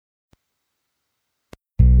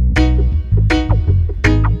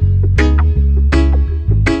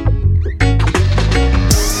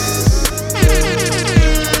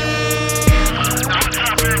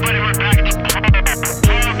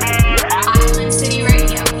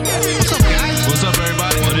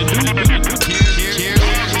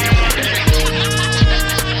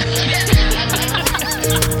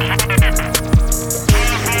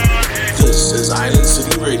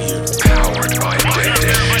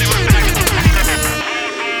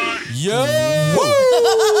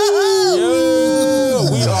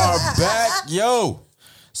Yo,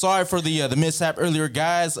 sorry for the mishap earlier,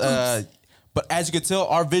 guys. But as you can tell,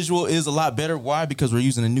 our visual is a lot better. Why? Because we're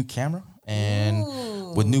using a new camera. And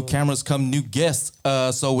with new cameras come new guests.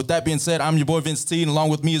 So with that being said, I'm your boy Vince T, and along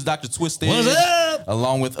with me is Dr. Twisted. What's up?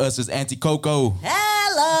 Along with us is Auntie Coco.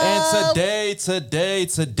 Hello. And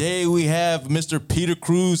today we have Mr. Peter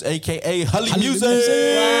Cruz, aka Hully Music.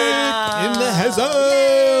 Wow. In the house.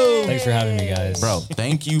 Thanks for having me, guys. Bro,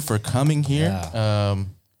 thank you for coming here. Yeah.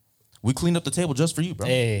 We cleaned up the table just for you, bro.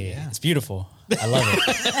 Hey, it's beautiful. I love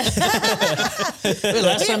it. Wait,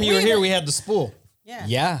 last time you were here, we had the spool.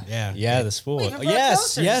 Yeah, the spool. We even brought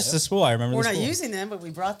Yes, toasters. the spool. I remember We're the not spool. using them, but we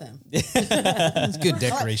brought them. It's good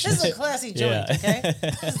decoration. This is a classy joint, okay?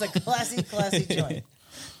 This is a classy joint.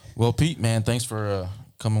 Well, Pete, man, thanks for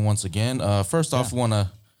coming once again. First off,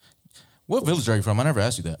 what village are you from? I never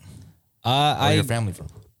asked you that. Where your family from?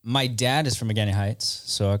 My dad is from Agani Heights,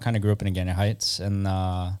 so I kind of grew up in Agani Heights, and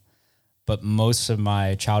but most of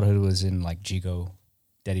my childhood was in like Jigo,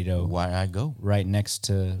 Dedido, Why I go? right next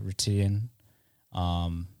to Ritian.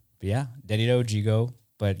 But yeah, Dedido, Jigo,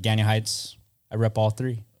 but Agani Heights, I rep all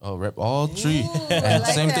three. Oh, rep all three. Ooh, And I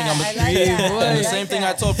like same that. thing I'm I a like that. and the same thing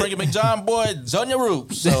I told Frankie McJohn, boy, Zonia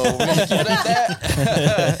Roop. So we're gonna keep it at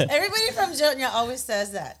that. Everybody from Jotnya always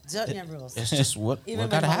says that. Jotnya rules. It's just what Even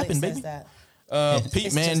gotta Molly happen, says baby. that. Pete,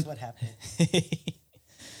 It's man, just what happened.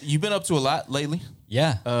 you've been up to a lot lately.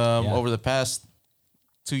 Yeah. Over the past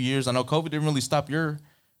 2 years. I know COVID didn't really stop your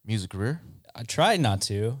music career. I tried not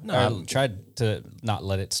to. No, I tried to not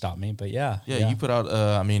let it stop me, but yeah. Yeah, you put out.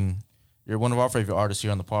 You're one of our favorite artists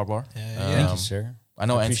here on the Par Bar. Thank you, sir. I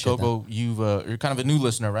know, Auntie appreciate Coco, you're kind of a new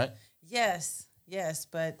listener, right? Yes,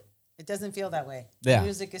 but it doesn't feel that way. Yeah. The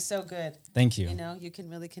music is so good. Thank you. You know, you can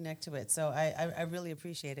really connect to it. So I really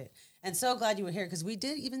appreciate it. And so glad you were here because we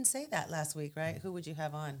did even say that last week, right? Who would you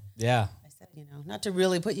have on? Yeah. I said, not to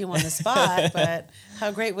really put you on the spot, but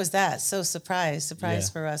how great was that? So surprise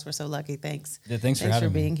for us. We're so lucky. Thanks. Yeah, thanks for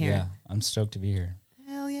having being me. here. Yeah, I'm stoked to be here.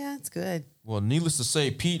 Hell yeah, it's good. Well, needless to say,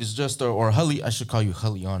 Pete is just, or Hully, I should call you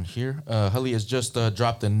Hully on here. Hully has just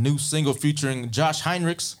dropped a new single featuring Josh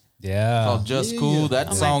Heinrichs Yeah. called Just Cool. That Oh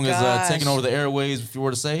my song is gosh. taking over the airwaves, if you were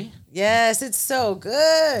to say. Yes, it's so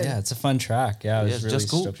good. Yeah, it's a fun track. Yeah, I Yeah, was it's really just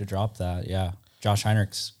cool. stoked to drop that. Yeah. Josh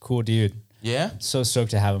Heinrichs, cool dude. Yeah? So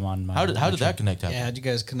stoked to have him on my How did that connect happen? Yeah, how'd you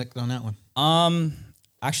guys connect on that one?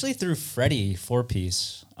 Actually through Freddie,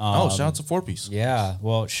 4-piece. Oh, shout out to 4-piece. Yeah.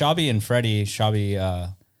 Well, Shabby and Freddie, Shabby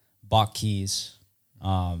Bach Keys,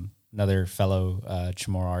 another fellow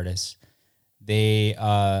Chamorro artist. They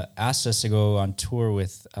asked us to go on tour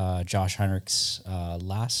with Josh Heinrichs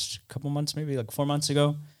last couple months, maybe like 4 months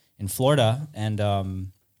ago in Florida.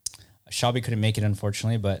 And Shabby couldn't make it,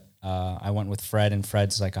 unfortunately, but I went with Fred, and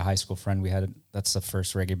Fred's like a high school friend. That's the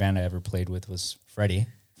first reggae band I ever played with was Freddie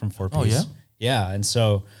from 4-piece. Oh, yeah? Yeah. And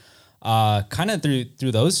so kind of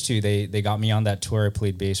through those two, they got me on that tour. I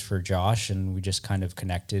played bass for Josh, and we just kind of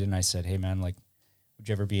connected. And I said, hey man, like, would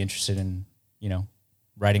you ever be interested in,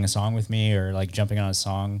 writing a song with me or like jumping on a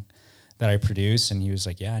song that I produce? And he was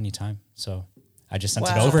like, yeah, anytime. So I just sent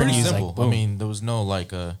it Wow. over, and Pretty he was simple. like, boom. I mean, there was no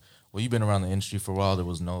you've been around the industry for a while. There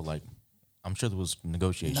was no I'm sure there was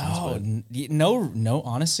negotiations. No,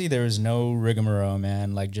 honestly, there was no rigmarole,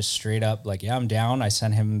 man. Like just straight up, like, yeah, I'm down. I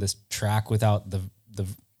sent him this track without the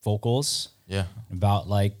vocals. Yeah. About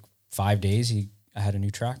like 5 days, I had a new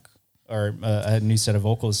track or a new set of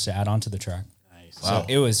vocals to add on to the track. Nice. Wow. So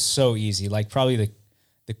it was so easy. Like probably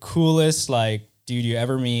the coolest like dude you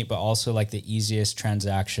ever meet, but also like the easiest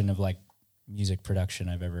transaction of like music production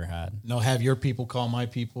I've ever had. No, have your people call my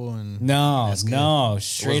people and No, good.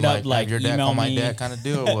 straight up like your dad email call my me. dad kind of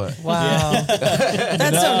deal or what? Wow.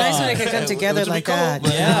 That's so nice when it could come together Would you like be cool? that.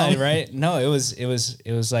 But- Yeah, right. No, it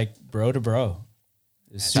was like bro to bro.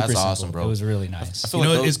 It was super That's simple. awesome, bro. It was really nice. I feel you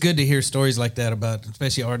know, like those- it's good to hear stories like that about,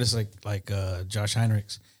 especially artists like Josh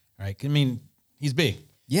Heinrichs, right? I mean, he's big,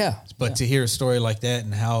 Yeah, but to hear a story like that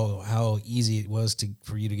and how easy it was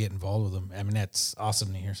for you to get involved with him, I mean, that's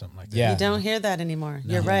awesome to hear something like that. Yeah. You don't hear that anymore.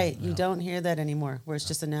 You're right. You don't hear that anymore where it's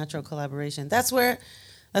just a natural collaboration. That's why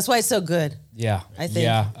it's so good. yeah, I think-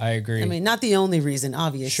 Yeah, I agree. I mean, not the only reason,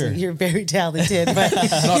 obviously. Sure. You're very talented, but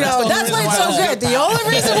that's why it's so good. The only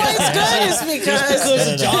reason why it's good is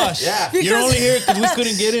because of Josh. Because- You're only here because we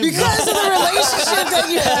couldn't get him. because of the relationship that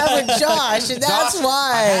you have with Josh, and that's Josh, I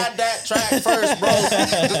why. had that track first, bro.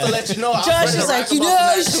 Just to let you know. Josh is like,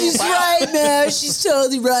 she's right, man. She's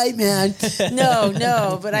totally right, man.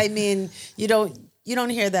 No, but I mean, you don't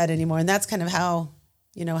hear that anymore, and that's kind of how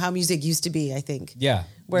music used to be, I think. yeah,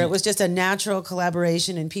 Where it was just a natural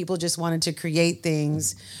collaboration and people just wanted to create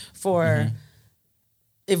things for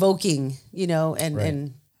evoking,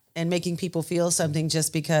 and and making people feel something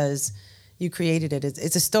just because you created it.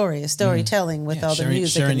 It's a story, a storytelling with all the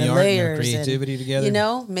music sharing and the the art and the layers, creativity together. You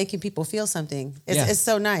know, making people feel something. Yeah. It's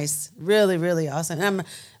so nice, really, really awesome. And I'm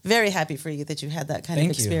very happy for you that you had that kind of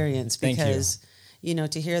Thank you. experience Thank you. because. You know,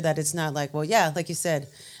 to hear that it's not like, well, yeah, like you said,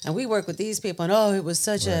 and we work with these people, and it was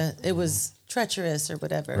it was treacherous or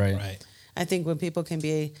whatever. Right. I think when people can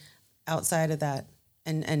be outside of that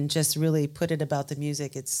and just really put it about the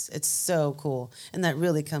music, it's so cool, and that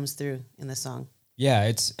really comes through in the song. Yeah,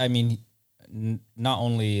 it's. I mean, not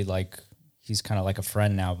only like he's kind of like a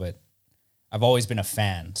friend now, but I've always been a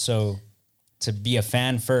fan. So to be a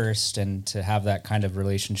fan first and to have that kind of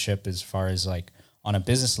relationship as far as like on a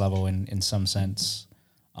business level in some sense,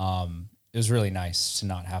 it was really nice to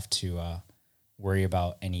not have to worry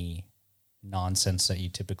about any nonsense that you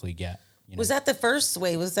typically get. You know? Was that the first?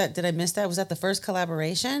 Wait, did I miss that? Was that the first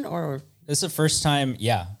collaboration or? This is the first time,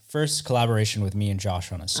 first collaboration with me and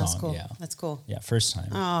Josh on a song. That's cool. Yeah. That's cool. Yeah, first time.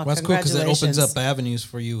 Oh, Well, that's cool because it congratulations. opens up avenues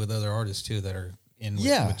for you with other artists too that are in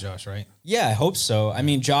with Josh, right? Yeah, I hope so. I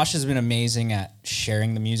mean, Josh has been amazing at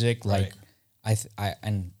sharing the music. Like, I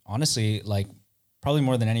and honestly, like probably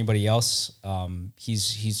more than anybody else,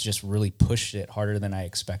 he's just really pushed it harder than I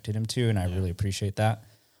expected him to, and I really appreciate that.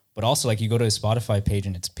 But also, like, you go to his Spotify page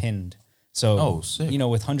and it's pinned. So, sick. you know,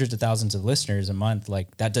 with hundreds of thousands of listeners a month,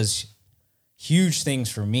 like that does huge things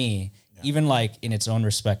for me. Even like in its own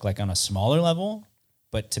respect, like on a smaller level.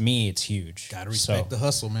 But to me, it's huge. Gotta respect the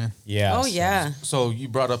hustle, man. Yeah. Oh so- yeah. So you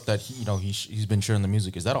brought up that he's been sharing the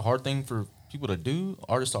music. Is that a hard thing for people to do,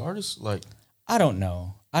 artist to artist? Like, I don't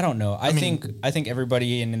know. I think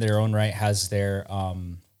everybody in their own right has their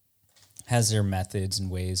methods and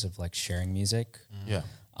ways of like sharing music. yeah,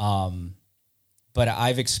 But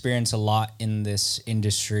I've experienced a lot in this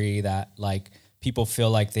industry that like people feel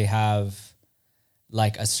like they have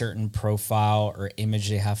like a certain profile or image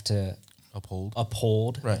they have to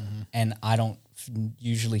uphold. Right. And I don't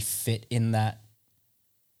usually fit in that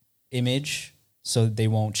image, so they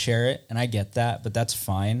won't share it. And I get that, but that's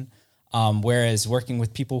fine. Whereas working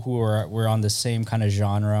with people who were on the same kind of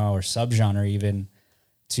genre or subgenre even,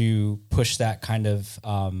 to push that kind of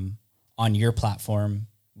on your platform,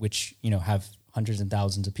 which, you know, have hundreds and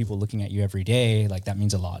thousands of people looking at you every day, like that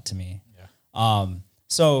means a lot to me. Yeah.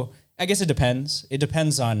 So I guess it depends. It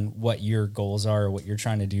depends on what your goals are, or what you're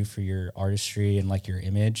trying to do for your artistry and like your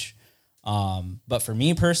image. But for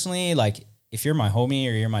me personally, like if you're my homie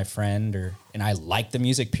or you're my friend and I like the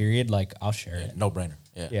music, period, like I'll share it. no brainer.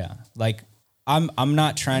 Yeah, Yeah. Like I'm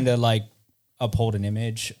not trying to like uphold an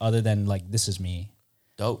image other than like, this is me.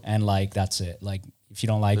 dope. And like, that's it. Like if you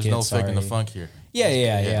don't like There's it, no sorry. faking the funk here.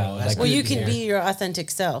 Yeah. That's Like, Well, you good can to be hear. your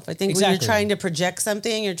authentic self. I think when Exactly. you're trying to project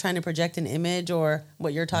something, you're trying to project an image or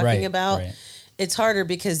what you're talking Right, about. right. It's harder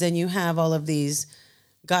because then you have all of these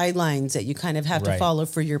guidelines that you kind of have to Right. follow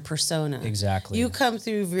for your persona. Exactly. You come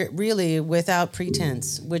through really without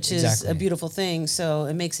pretense, which is a Exactly. beautiful thing. So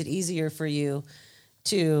it makes it easier for you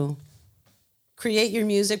to create your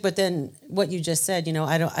music. But then what you just said, you know,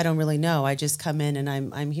 I don't really know. I just come in and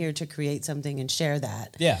I'm here to create something and share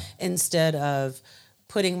that. Yeah. Instead of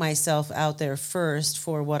putting myself out there first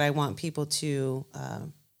for what I want people to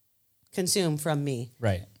consume from me.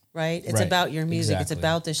 right. Right? It's Right. about your music. It's Exactly.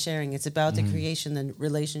 about the sharing. It's about the creation, the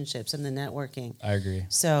relationships, and the networking. I agree.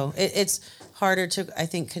 So it's harder to, I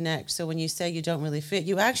think, connect. So when you say you don't really fit,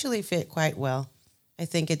 you actually fit quite well. I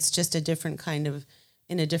think it's just in a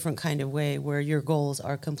different kind of way where your goals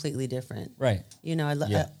are completely different. Right. You know,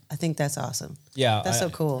 Yeah. I think that's awesome. Yeah. That's so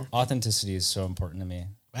cool. Authenticity is so important to me.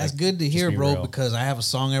 That's Like, good to just hear, be bro, real. because I have a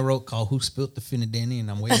song I wrote called Who Spilt the Finadeni, and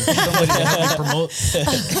I'm waiting for somebody to help me promote.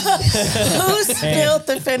 Who spilled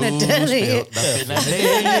the Finadeli?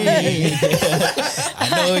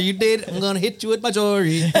 I know you did. I'm going to hit you with my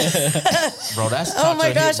jewelry. Bro, that's Oh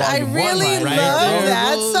my gosh, I really love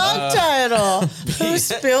that song title. Who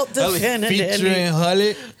spilled the Finadeli? Featuring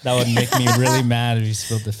Holly. That would make me really mad if you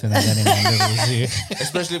spilled the Finadeni on you.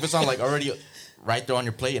 Especially if it's on like already right there on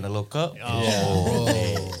your plate in a little cup.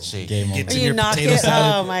 Shit. Game over. Gets in You your knock potato it.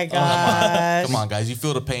 salad. Oh my gosh. Come on, guys, you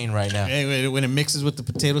feel the pain right now. Hey, when it mixes with the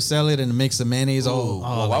potato salad and it makes the mayonnaise Ooh, well,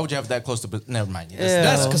 all why would you have that close to? Never mind.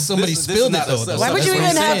 that's because somebody This is spilled it not a though. subject. Why would That's you what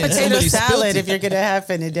even I'm have saying. potato Somebody spilled salad it. if you're gonna have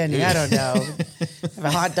Finadeni? I don't know. Have a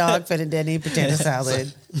hot dog, Finadeni, potato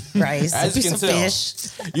salad. Rice, a As you piece can of tell,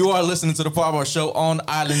 fish. you are listening to the Pop Bar Show on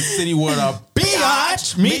Island City, where the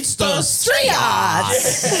Biatch meets the Triage.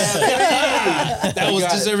 That was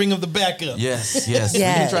got it. deserving of the backup. Yes. We've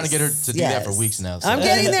been trying to get her to do that Yes. for weeks now. I'm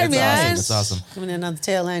getting there, that's man. Awesome. That's awesome. Coming in on the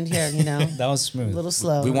tail end here, you know. That was smooth. A little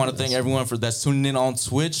slow. We want to thank everyone for that's tuning in on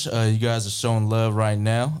Twitch. You guys are showing love right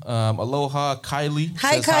now. Aloha, Kylie.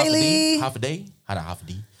 Hi, says Kylie. Half a day. Half a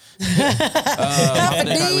day. Half a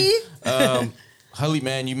day. Kylie,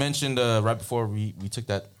 man, you mentioned right before we took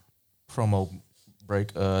that promo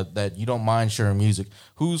break that you don't mind sharing music.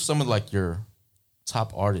 Who's some of like your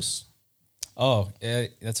top artists? Oh,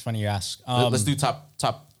 that's funny you ask. Let's do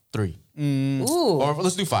top 3. Ooh. Or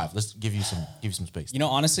let's do 5. Let's give you some space. You know,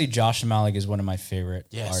 honestly, Josh Malik is one of my favorite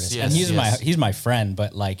artists, yes, and yes. he's my friend,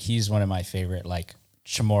 but like he's one of my favorite, like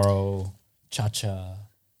Chamorro, Cha-Cha.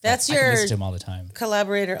 That's I can your listen to him all the time.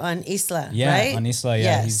 collaborator on Isla, Yeah, right? on Isla,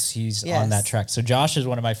 yeah, he's on that track. So Josh is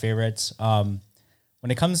one of my favorites. When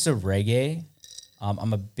it comes to reggae,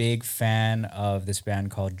 I'm a big fan of this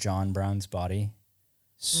band called John Brown's Body.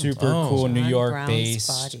 Super cool, New John York Brown's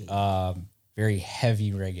based, Body. very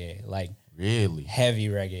heavy reggae, like Really? heavy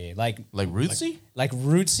reggae, like Rootsy? like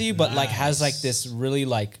rootsy, but like has like this really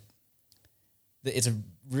like it's a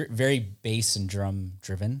very bass and drum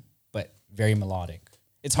driven, but very melodic.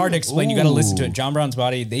 It's hard to explain. You got to listen to it. John Brown's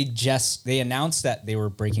Body. They announced that they were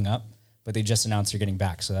breaking up, but they just announced they're getting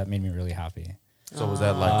back. So that made me really happy. So was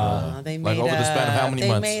that like They like made over the span of how many they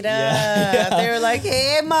months? Made up. They were like,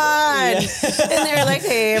 "Hey, man," and they were like,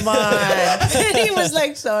 "Hey, man," and he was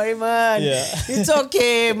like, "Sorry, man. It's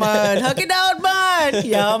okay, man. Hug it out, man.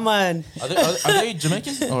 Yeah, man." Are they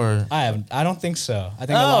Jamaican or? I don't think so. I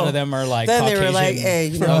think a lot of them are like Then Caucasian they were like, "Hey,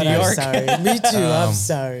 you from know what? New I'm York." sorry. Me too. I'm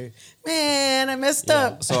sorry, man. I messed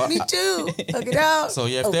up. So Me too. Hug it out. So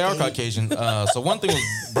yeah, if they are Okay. Caucasian, so one thing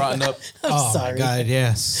was brought up. I'm Oh sorry. my God,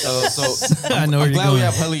 yes. So I know where I'm you're glad we going.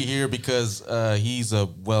 have Helly here because he's a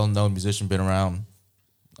well-known musician, been around.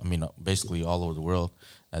 I mean, basically all over the world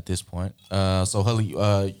at this point. So Helly,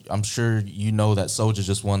 I'm sure you know that Soulja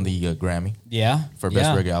just won the Grammy Yeah, for best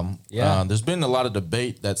reggae album. Yeah. There's been a lot of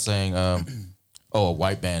debate that's saying, "Oh, a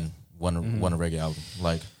white band won a reggae album,"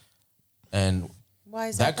 like, and Why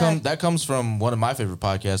is that that? comes from one of my favorite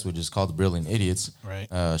podcasts, which is called The Brilliant Idiots. Right.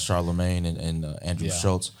 Charlemagne and Andrew Yeah.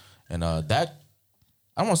 Schultz, and that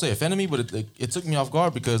I don't want to say offended me, but it took me off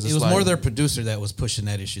guard because it's It was like, more their producer that was pushing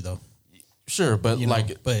that issue, though. sure, but you know,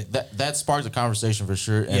 like but- that sparked a conversation for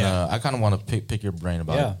sure, and Yeah. I kind of want to pick your brain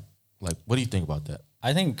about Yeah. it. Like, what do you think about that?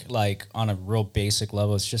 I think like on a real basic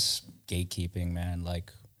level, it's just gatekeeping, man.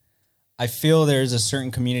 Like I feel there's a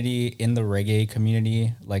certain community in the reggae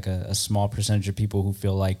community, like a small percentage of people who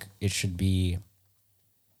feel like it should be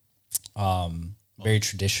very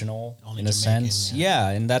traditional Only in a Jamaican, sense. Yeah,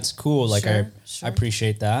 and that's cool. Like Sure, I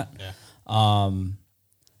appreciate that. Yeah.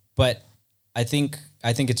 But I think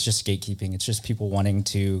it's just gatekeeping. It's just people wanting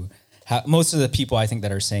to most of the people I think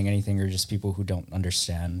that are saying anything are just people who don't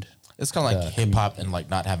understand. It's kind of like hip hop and like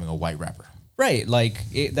not having a white rapper. Right, like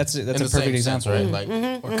that's a In the perfect same sense, example. right?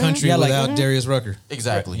 Like Or country Yeah, like- without Darius Rucker.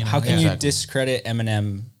 exactly. How can you Exactly. discredit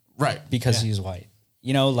Eminem right? because he's white?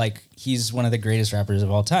 You know, like he's one of the greatest rappers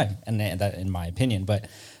of all time, and that in my opinion. But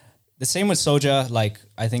the same with Soulja. Like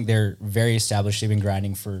I think they're very established. They've been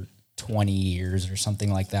grinding for 20 years or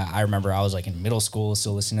something like that. I remember I was like in middle school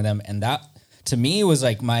still listening to them, and that to me was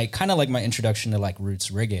like my introduction to like roots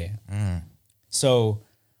reggae. So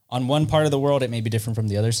on one part of the world, it may be different from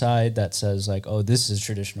the other side that says like, oh, this is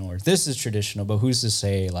traditional or this is traditional, but who's to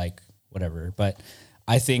say like whatever? But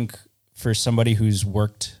I think for somebody who's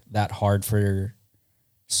worked that hard for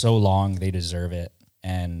so long, they deserve it,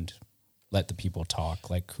 and let the people talk.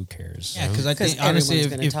 Like, who cares? Yeah, because I 'Cause think honestly,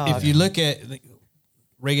 everyone's gonna talk. if you look at like,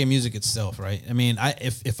 reggae music itself, right? I mean,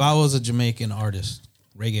 if I was a Jamaican artist,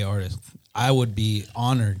 reggae artist, I would be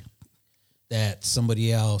honored that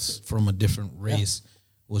somebody else from a different race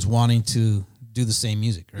was wanting to do the same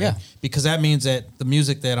music, right? Yeah. Because that means that the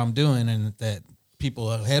music that I'm doing and that people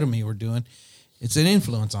ahead of me were doing, it's an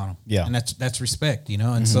influence on them. Yeah. And that's respect, you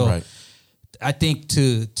know? And so Right. I think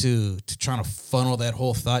to trying to funnel that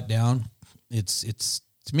whole thought down, it's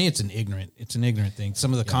to me it's an ignorant thing.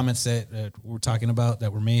 Some of the comments that we're talking about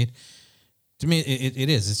that were made, to me it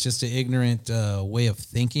is. It's just an ignorant way of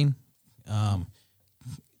thinking.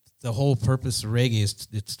 The whole purpose of reggae is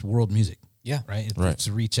it's world music. Yeah. Right. Right. It's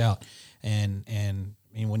to reach out and I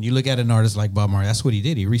mean when you look at an artist like Bob Marley, that's what he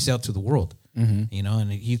did. He reached out to the world. You know,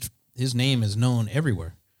 and his name is known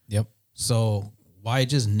everywhere. Yep. So why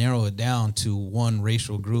just narrow it down to one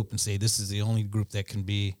racial group and say this is the only group that can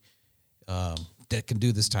be that can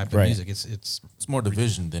do this type of Right. music. It's It's more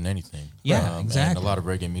division than anything. Yeah, And exactly. a lot of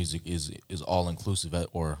reggae music is all inclusive,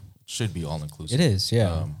 or should be all inclusive. It is,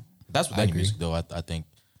 yeah. That's with I any agree. music, though. I think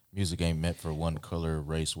music ain't meant for one color,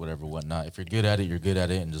 race, whatever, whatnot. If you're good at it, you're good at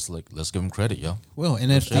it, and just like let's give them credit, yo. well,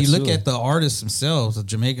 and if you look Absolutely. at the artists themselves, the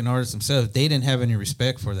Jamaican artists themselves, they didn't have any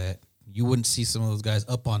respect for that. You wouldn't see some of those guys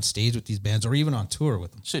up on stage with these bands or even on tour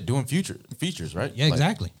with them. Shit, doing features, right? Yeah, Like,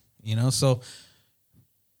 exactly. You know, so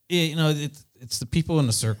it's the people in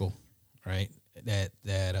the circle, right?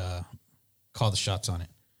 That call the shots on it,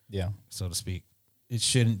 Yeah. so to speak. It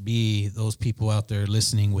shouldn't be those people out there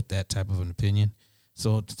listening with that type of an opinion.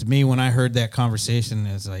 So to me, when I heard that conversation,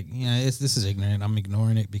 it's like, this is ignorant. I'm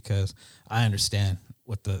ignoring it because I understand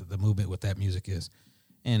what the movement with that music is,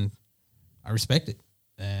 and I respect it.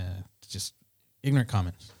 Just ignorant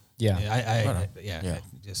comments. Yeah. Yeah.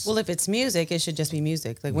 Just Well, if it's music, it should just be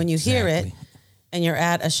music. Like when you hear it Exactly. and you're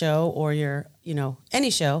at a show or you're, any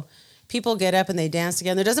show, people get up and they dance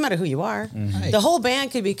together. It doesn't matter who you are. Right. The whole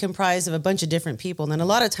band could be comprised of a bunch of different people. And a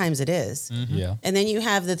lot of times it is. Yeah. And then you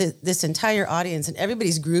have this entire audience and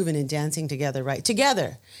everybody's grooving and dancing together, right?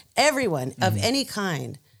 Together. Everyone of any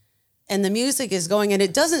kind. And the music is going and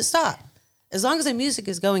it doesn't stop. As long as the music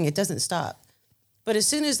is going, it doesn't stop. But as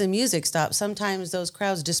soon as the music stops, sometimes those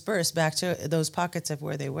crowds disperse back to those pockets of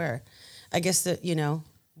where they were. I guess that,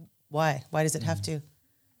 why? Why does it have to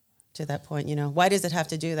that point, Why does it have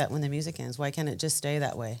to do that when the music ends? Why can't it just stay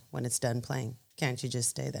that way when it's done playing? Can't you just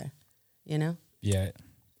stay there, Yeah.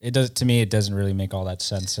 It does, to me, it doesn't really make all that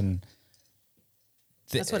sense. And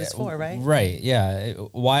That's what it's for, right? Right. Yeah.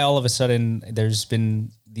 Why all of a sudden there's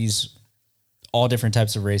been these all different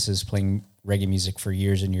types of races playing reggae music for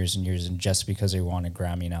years and years and years, and just because they won a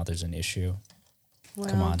Grammy, now there's an issue.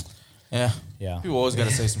 Come Well, on. Yeah. Yeah. People always got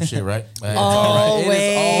to say some shit, right? It's Always. It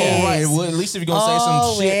is all right. Well, at least if you're going to say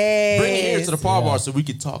some shit, bring it here to the Always. par bar so we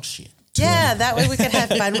can talk shit. Yeah, that way we could have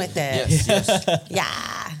fun with it. Yes.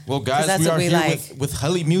 Yeah. Well, 'Cause guys, that's we what are we here like. with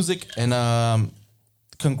Helly Music, and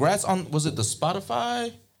congrats on, was it the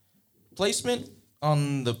Spotify placement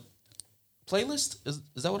on the playlist? Is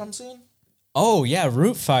that what I'm saying? Oh yeah,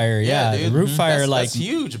 Root Fire. Yeah, dude. Root Fire. That's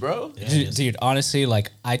huge, bro. Dude, honestly,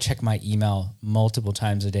 like I check my email multiple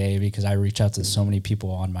times a day because I reach out to so many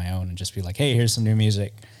people on my own and just be like, hey, here's some new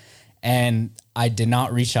music. And I did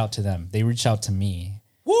not reach out to them. They reached out to me.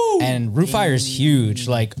 Woo! And Root Fire is huge,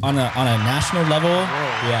 like on a national level.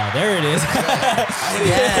 Yeah, there it is.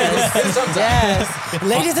 Yes.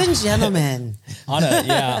 Ladies and gentlemen. on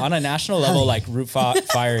a national level, like Root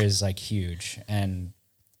Fire is like huge, and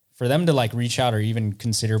for them to like reach out or even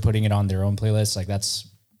consider putting it on their own playlist, like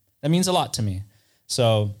that means a lot to me.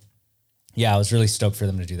 So yeah, I was really stoked for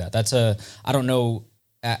them to do that. I don't know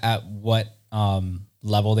at what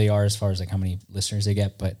level they are as far as like how many listeners they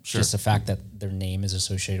get, but just the fact that their name is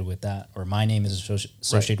associated with that, or my name is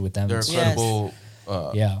associated with them. They're a It's- credible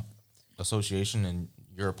yeah, association, and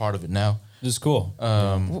you're a part of it now. it was cool.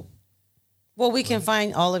 Well, we can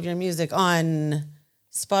find all of your music on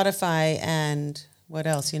Spotify and what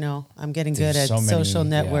else? I'm getting good at so many, social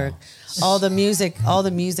network. All the music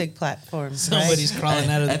platforms. Right? somebody's crawling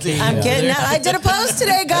out of the cave. I'm getting out. I did a post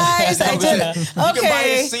today, guys. I did. You can buy a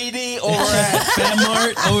Okay. CD over at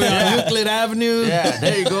Fanmart over on Euclid Avenue. yeah.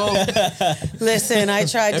 There you go. Listen, I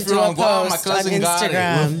tried to If do you're a on Guam, my post on cousin got it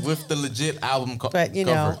Instagram. with the legit album But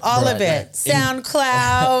cover. all of Right, it. right.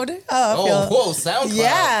 SoundCloud. Oh, whoa, SoundCloud.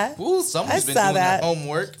 Yeah. Ooh, someone's I been saw doing that. their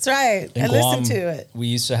homework. That's right. In I listened Guam, to it. We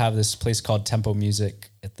used to have this place called Tempo Music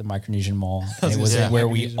at the Micronesian Mall. And it was Yeah. where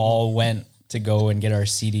we all went to go and get our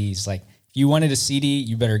CDs. Like, if you wanted a CD,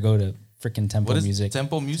 you better go to freaking Tempo What is Music.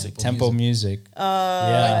 Tempo Music? Tempo Music.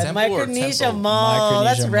 Yeah. Tempo or Micronesia Tempo? Mall.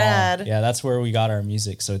 That's Micronesia Mall. rad. Yeah, that's where we got our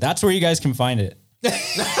music. So that's where you guys can find it.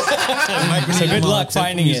 Micronesia So good Mall, luck Temple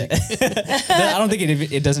finding Music. it. I don't think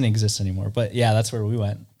it doesn't exist anymore. But yeah, that's where we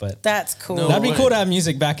went. But That's cool. No, that'd be way. cool to have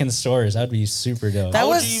music back in the stores. That'd be super dope. That How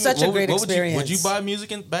would was such a great what would experience. Would you buy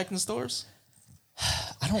music back in stores?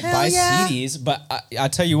 I don't Hell buy yeah. CDs, but I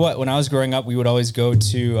tell you what, when I was growing up, we would always go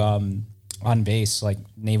to on base, like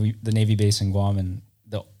the Navy base in Guam, and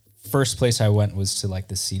the first place I went was to like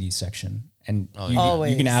the CD section. And you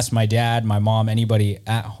Always. can ask my dad, my mom, anybody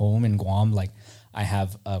at home in Guam, like I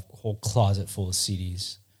have a whole closet full of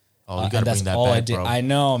CDs. Oh, you And gotta that's bring that all back, I did. bro. I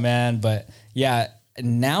know, man, but yeah,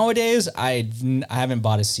 nowadays I haven't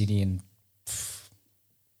bought a CD in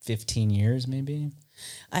 15 years, maybe.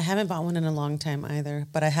 I haven't bought one in a long time either,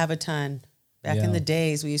 but I have a ton. Back Yeah. in the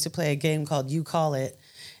days, we used to play a game called You Call It,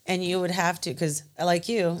 and you would have to, because like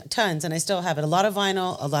you, tons, and I still have it. A lot of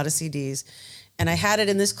vinyl, a lot of CDs, and I had it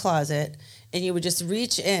in this closet, and you would just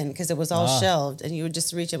reach in because it was all shelved, and you would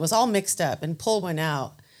just reach. It was all mixed up, and pull one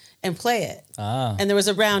out and play it. And there was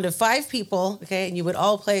a round of 5 people, okay, and you would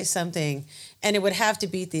all play something, and it would have to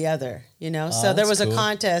beat the other, you know. So there that's was cool. a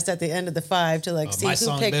contest at the end of the 5 to like see my who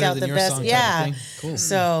song picked better out than the your best. song type of Yeah. thing? Cool.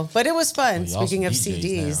 So, but it was fun. Y'all Speaking of some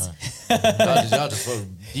CDs. now, huh? y'all just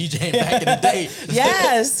DJing back in the day.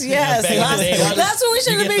 Yes, yes. back in the Lost- day, we that's what we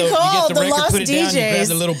should have been called, the Lost put it down, you grab DJs.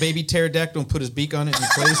 the little baby pterodactyl and put his beak on it and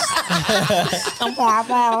he plays. That's where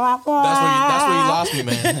you lost me,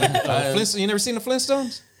 man. You never seen the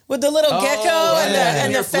Flintstones? With the little gecko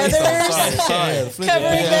and the feathers Sorry.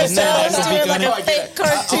 covering themselves No, doing like no, a I get fake it.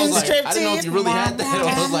 cartoon I didn't know if you striptease. really had that.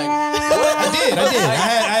 I was like, I did. I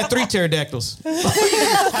had 3 pterodactyls.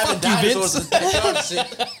 having dinosaurs in the backyard and shit.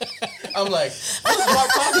 I'm like, what is Mark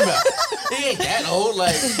talking about? He ain't that old.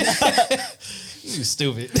 Like, You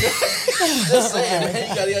stupid. just saying, man.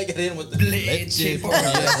 You gotta get in with the leche part.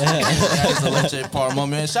 That is the leche part,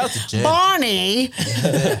 man. Shout out to Jed. Barney.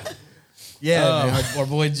 Yeah, man, our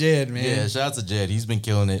boy Jed, man. Yeah, shout out to Jed. He's been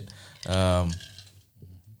killing it.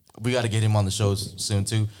 We got to get him on the show soon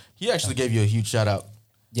too. He actually gave you a huge shout out.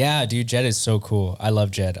 Yeah, dude, Jed is so cool. I love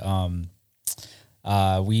Jed.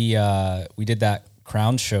 We did that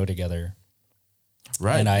Crown show together.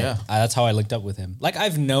 Right. And that's how I linked up with him. Like,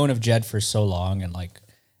 I've known of Jed for so long, and like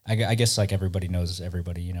I guess like everybody knows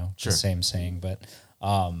everybody, you know, Sure. the same saying. But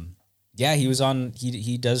yeah, he was on.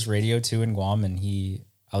 He does radio too in Guam, and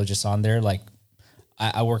I was just on there. Like,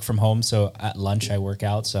 I work from home, so at lunch I work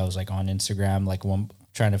out. So I was like on Instagram, like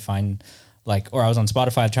trying to find or I was on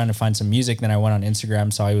Spotify trying to find some music. Then I went on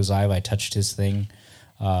Instagram, saw he was live. I touched his thing.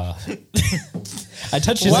 I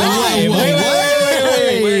touched his thing live.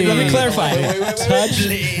 Wait. Let me clarify. Touch.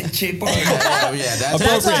 Oh, yeah, that's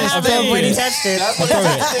That's what happened when he touched it. That's what he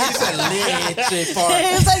said. Leche part.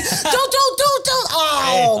 He was like, don't.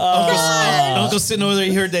 Oh, God. Uncle sitting over there,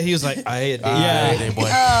 he heard that. He was like, I hate it. Yeah, boy.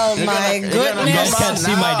 Oh, my You goodness. guys can't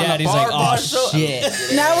see my dad. He's like, oh shit.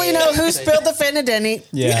 Now we know who spilled the Fenadeni.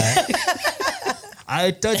 Yeah.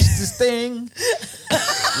 I touched this thing.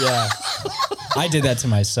 Yeah. I did that to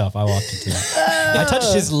myself. I walked into it. I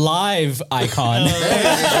touched his live icon.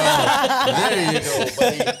 There you go,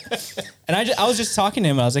 buddy. And I was just talking to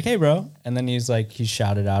him. I was like, hey, bro. And then he's like, he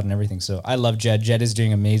shouted out and everything. So I love Jed. Jed is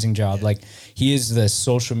doing an amazing job. Like, he is the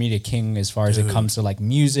social media king as far as it comes to like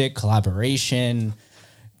music, collaboration,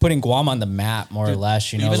 putting Guam on the map, more or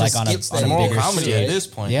less, you know, even like the on skits a that he Moral bigger comedy scale. at this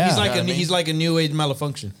point. Yeah. He's You like know what I mean? he's like a new age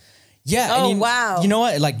malfunction. Yeah. Oh, and wow. You know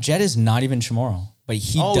what? Like, Jed is not even Chamorro. But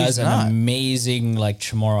he Oh, does he's an not. amazing like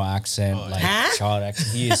Chamorro accent, like Huh? child accent.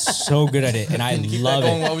 He is so good at it, and I Keep love that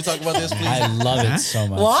going it. while we talk about this, please. I love it so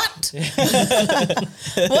much. What?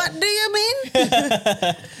 What do you mean?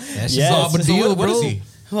 That's Yes. just all but So deal, what bro. is he?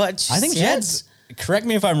 What you I think said? Jed's. Correct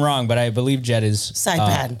me if I'm wrong, but I believe Jed is.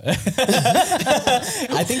 Saipan.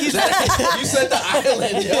 I think he's. You said the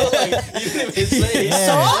island, yo. Like, you didn't even say it.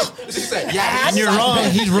 So? You said, yeah. And you're wrong.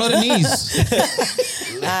 He's Rodinese.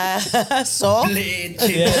 So?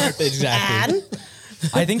 Yeah, exactly. And?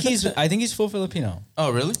 I think he's full Filipino. Oh,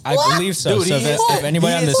 really? I What? believe so. Dude, So he if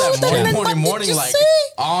anybody on is this full that Filipino. morning, What did you like say?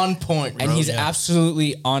 on point, bro. and he's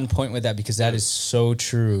absolutely on point with that because that is so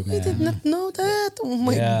true, man. I did not know that. Oh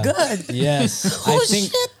my Yeah. God. Yes. Oh, I think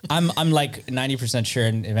shit. I'm like 90% sure,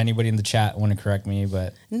 and if anybody in the chat want to correct me,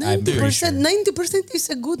 but I'm pretty sure. 90% is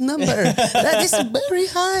a good number. That is very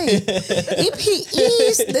high. If he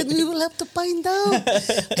is, then we will have to find out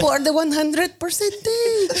for the 100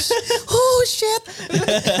 percentage. Oh shit!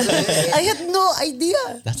 I had no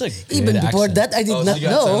idea. That's a good Even before accent. that, I did Oh, not she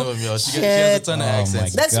got a ton know. of them, yo. She has a Shit. ton of Oh,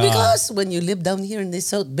 accents. my That's God. because when you live down here in the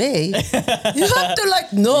South Bay, you have to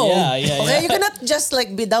like know. Yeah, okay, you cannot just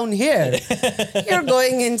like be down here. You're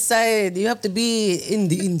going inside. You have to be in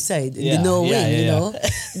the inside, in the Yeah, knowing. yeah, You yeah. know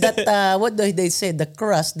that what do they say? The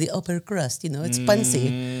crust, the upper crust. You know, it's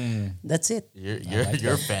fancy. That's it.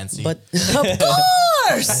 You're fancy. But of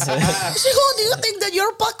course, who do you think that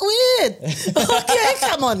you're packed with? Okay,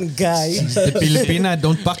 come on, guy. The Filipina,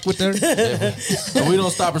 don't fuck with her. And we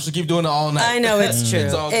don't stop her. She'll keep doing it all night. I know it's true.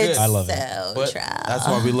 It's all good. It's I love it. so But true. that's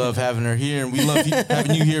why we love having her here, and we love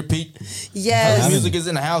having you here, Pete. Yes. The music is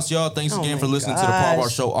in the house, y'all. Thanks Oh again my for listening to the Paul Bar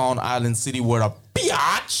gosh. Show on Island City, where the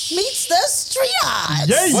biatch. Meets the street. Wait,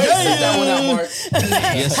 sit that one out, Mark.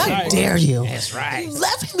 How dare you? That's right. You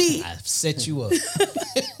left me. I've set you up.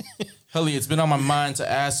 Hully, it's been on my mind to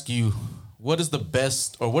ask you, what is the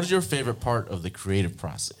best, or what is your favorite part of the creative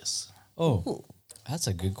process? Oh, that's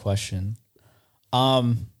a good question.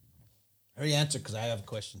 Hurry answer because I have a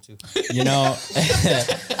question too. You know,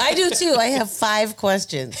 I do too. I have 5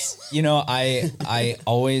 questions. you know, I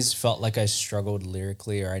always felt like I struggled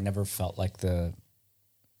lyrically, or I never felt like the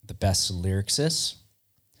best lyricist.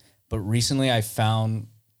 But recently, I found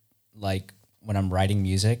like when I'm writing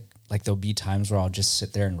music, like there'll be times where I'll just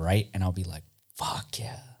sit there and write, and I'll be like, "Fuck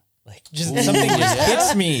yeah!" Like just something just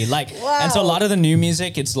hits me. Like, and so a lot of the new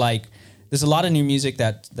music, it's like there's a lot of new music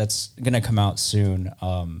that's gonna come out soon.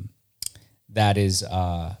 That is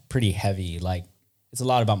pretty heavy. Like it's a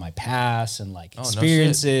lot about my past and like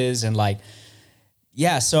experiences and like,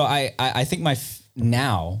 yeah. So I think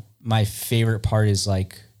now my favorite part is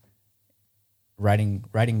like writing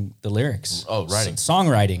the lyrics. Oh, writing.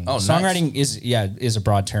 Songwriting. Oh, songwriting is a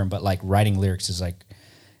broad term, but like writing lyrics is like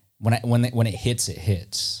when it hits, it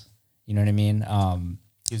hits. You know what I mean?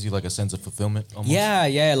 Gives you like a sense of fulfillment. Almost.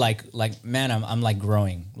 Yeah. Like man, I'm like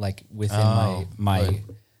growing like within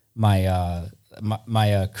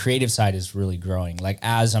my creative side is really growing. Like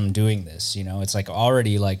as I'm doing this, you know, it's like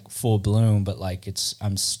already like full bloom, but like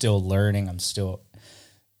I'm still learning. I'm still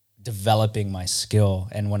developing my skill.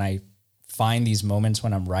 And when I find these moments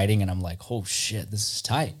when I'm writing and I'm like, oh shit, this is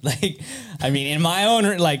tight. Like, I mean, in my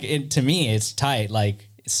own, like to me, it's tight. Like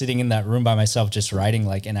sitting in that room by myself, just writing,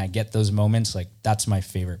 like, and I get those moments, like that's my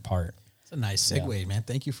favorite part. It's a nice segue, man.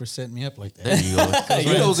 Thank you for setting me up like that. There you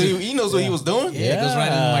go. he knows what he was doing. Yeah, it goes right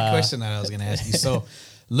into my question that I was going to ask you. So,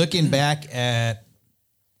 looking back at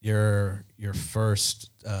your first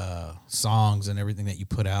songs and everything that you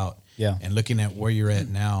put out, and looking at where you're at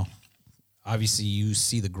now, obviously you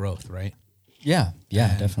see the growth, right? Yeah,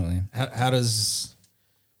 And definitely. How does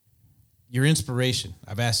your inspiration?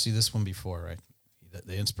 I've asked you this one before, right?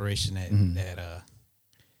 The inspiration that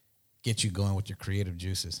gets you going with your creative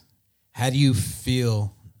juices. How do you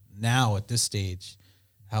feel now at this stage?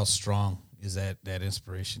 How strong is that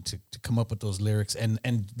inspiration to come up with those lyrics and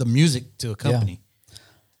the music to accompany?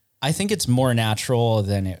 I think it's more natural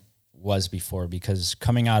than it was before, because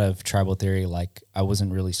coming out of Tribal Theory, like I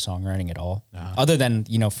wasn't really songwriting at all, other than,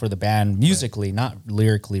 you know, for the band musically, not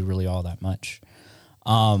lyrically really all that much.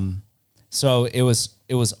 So it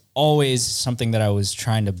was always something that I was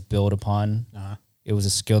trying to build upon. It was a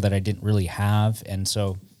skill that I didn't really have. And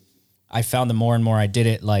so I found the more and more I did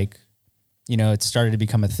it, like, you know, it started to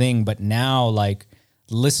become a thing. But now, like,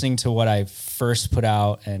 listening to what I first put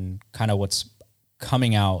out and kind of what's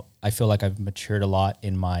coming out, I feel like I've matured a lot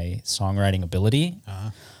in my songwriting ability,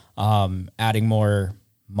 adding more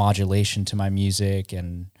modulation to my music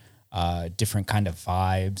and different kind of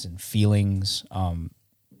vibes and feelings,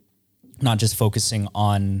 not just focusing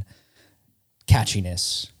on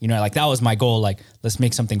catchiness. You know, like that was my goal. Like, let's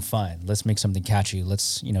make something fun. Let's make something catchy.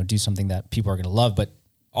 Let's, you know, do something that people are going to love. But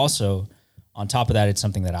also on top of that, it's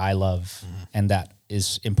something that I love and that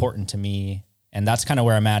is important to me. And that's kind of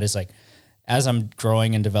where I'm at, is like, as I'm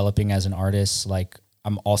growing and developing as an artist, like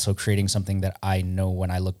I'm also creating something that I know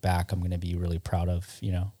when I look back, I'm going to be really proud of,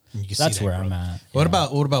 you know. That's where I'm at. What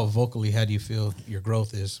about vocally? How do you feel your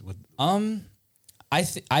growth is with? I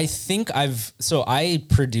think I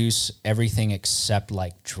produce everything except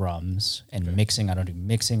like drums and mixing. I don't do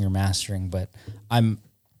mixing or mastering, but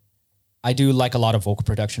I do like a lot of vocal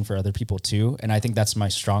production for other people too. And I think that's my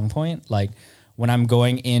strong point. Like when I'm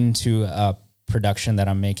going into a production that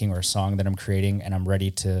I'm making or a song that I'm creating and I'm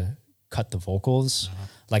ready to cut the vocals,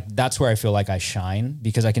 like that's where I feel like I shine,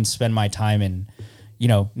 because I can spend my time in, you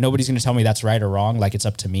know, nobody's going to tell me that's right or wrong. Like it's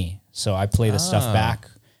up to me. So I play the stuff back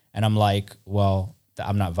and I'm like, well,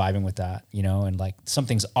 I'm not vibing with that, you know, and like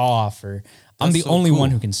something's off, or I'm the only one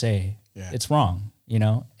who can say it's wrong, you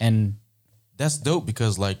know? And that's dope,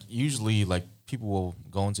 because like usually like people will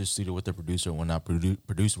go into the studio with their producer, and when not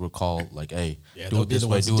producer will call like, hey, do it this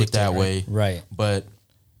way, do it that way. Right. But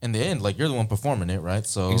in the end, like you're the one performing it, right?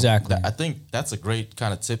 So exactly. I think that's a great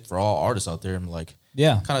kind of tip for all artists out there. And like,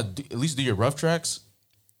 kind of at least do your rough tracks,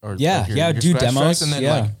 or do demos, tracks, and then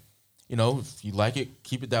like, you know, if you like it,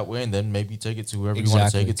 keep it that way, and then maybe take it to whoever you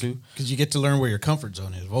want to take it to. Because you get to learn where your comfort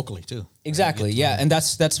zone is vocally too. Exactly. Yeah, and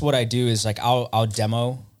that's what I do, is like I'll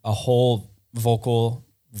demo a whole vocal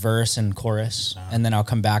verse and chorus, and then I'll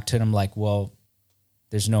come back to it. I'm like, well,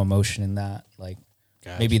 there's no emotion in that. Like,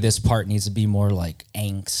 maybe this part needs to be more like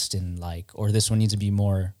angst, and like, or this one needs to be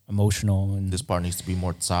more emotional, and this part needs to be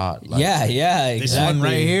more tight. Like, exactly. This one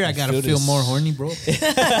right here, I gotta feel more horny, bro. Whoa,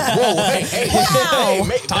 hey,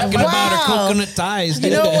 talking about our coconut ties.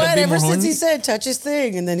 You know what? Ever since he said touch his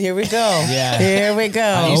thing, and then here we go. Here we go.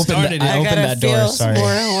 I opened that door. Sorry.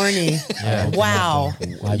 More horny. Wow.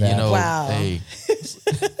 You know, wow. Hey,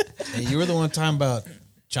 you were the one talking about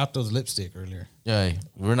Chato's lipstick earlier. Yeah,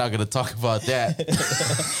 we're not gonna talk about that.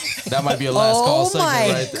 That might be a last call Oh segment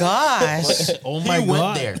my right there. gosh. Oh He my went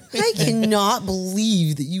god! there, I cannot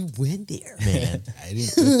believe that you went there. man. I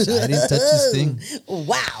didn't touch this thing.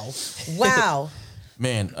 Wow. Wow.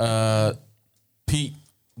 Man, Pete,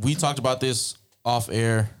 we talked about this off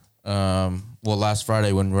air. Last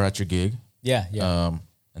Friday when we were at your gig. Yeah, yeah.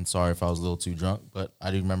 And sorry if I was a little too drunk, but I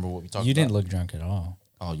do remember what we talked about. You didn't look drunk at all.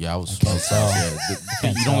 Oh yeah, I was. You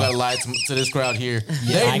don't gotta lie to this crowd here.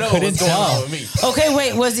 They I know couldn't what's going tell. on with me. Okay,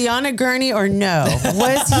 wait. Was he on a gurney or no?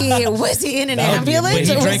 Was he in an ambulance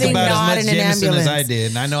He or was drank he about not as in much an Jameson ambulance? as I did,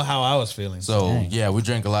 and I know how I was feeling. So Dang. yeah, we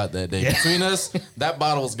drank a lot that day. Between us, that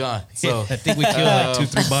bottle was gone. So I think we killed like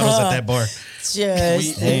 2-3 bottles at that bar. Just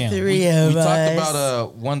We- the damn. three we of us. talked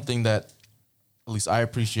about one thing that at least I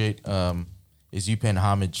appreciate is you paying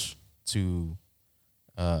homage to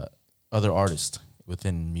other artists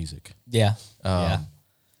within music. Yeah. Yeah.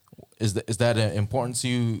 Is that important to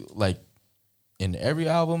you, like in every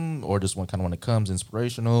album, or just when it comes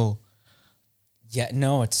inspirational, Yeah,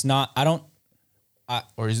 no, it's not.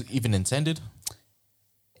 or is it even intended?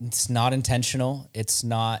 It's not intentional. It's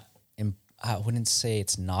not, I wouldn't say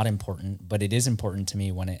it's not important, but it is important to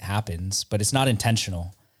me when it happens, but it's not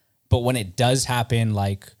intentional. But when it does happen,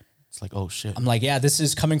 like, It's like, oh shit. I'm like, yeah, this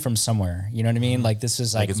is coming from somewhere. You know what I mean? Like, this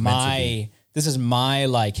is like it's meant to be. this is my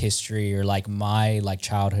like history or like my like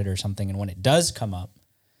childhood or something. And when it does come up,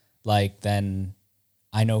 like, then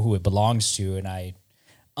I know who it belongs to, and I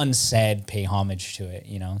unsaid pay homage to it,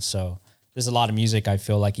 you know? So there's a lot of music. I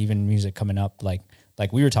feel like even music coming up, like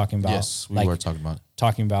we were talking about. Yes, we like, were talking about it.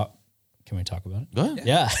 talking about. Can we talk about it? Go ahead.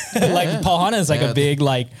 Yeah. Like Paul Hanna is like Yeah. a big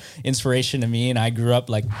like inspiration to me, and I grew up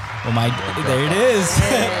like, there it is.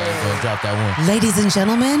 Go drop that one. Ladies and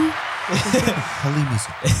gentlemen, Holy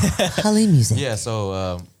music. Holly music. Yeah,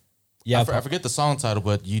 so Yeah, I forget the song title,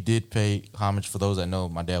 but you did pay homage. For those that know,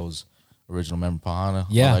 my dad was original member of Paul Hanna,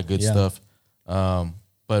 Yeah, all that good yeah. stuff.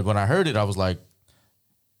 But when I heard it, I was like,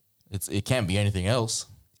 it can't be anything else.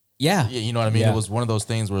 Yeah. Yeah, you know what I mean? Yeah. It was one of those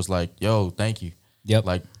things where it's like, yo, thank you. Yep.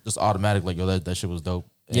 Like just automatic, like, yo, that shit was dope.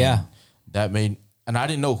 And Yeah. that made, and I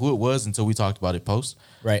didn't know who it was until we talked about it post.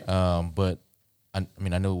 Right. But I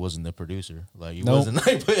mean, I knew it wasn't the producer. Like, it Nope. wasn't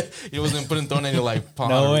like, it wasn't throwing any like Paul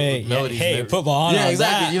No Hanna way. Yeah, melodies. hey, and everything. put Paul Hanna Yeah, on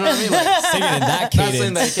exactly. that. You know what I mean? Like, Singing in that not saying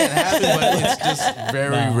cadence. that it can't happen, but it's just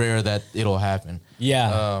very rare that it'll happen.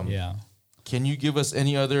 Yeah. Yeah. Can you give us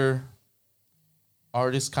any other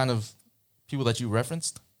artists, kind of people that you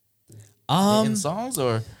referenced in songs,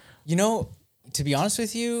 or? You know, to be honest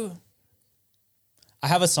with you, I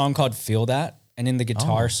have a song called "Feel That," and in the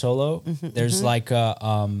guitar solo, there's like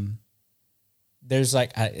a there's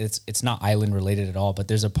like it's not island related at all, but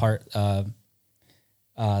there's a part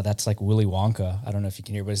that's like Willy Wonka. I don't know if you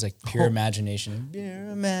can hear, but it's like pure imagination, pure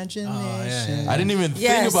imagination. I didn't even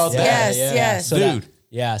Yes, think about that. yes, yes. So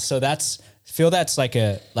Dude. so that's "Feel That's" like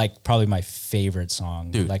probably my favorite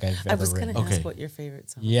song, Dude. like I've I ever was going written. to Okay. ask what your favorite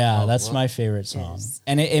song. Yeah, that's my favorite song, Yes.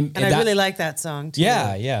 and And I that- really like that song too.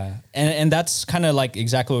 yeah, yeah. And that's kind of like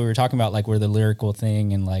exactly what we were talking about, like where the lyrical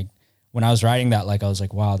thing, and like when I was writing that, like I was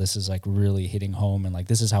like, wow, this is like really hitting home, and like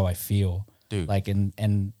this is how I feel. Dude. Like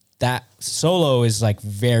and that solo is like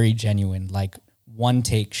very genuine, like one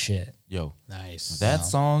take shit. Yo, Nice. that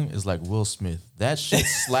song is like Will Smith. That shit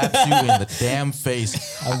slaps you in the damn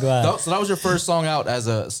face. I'm glad. So that was your first song out as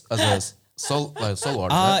a solo artist,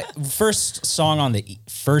 right? First song on the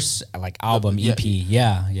first like album Yeah. EP.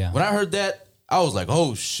 Yeah. When I heard that, I was like,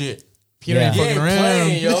 oh shit. Peter ain't He fucking ain't around.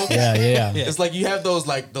 playing, yo. Yeah. It's like you have those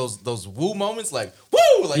like those woo moments, like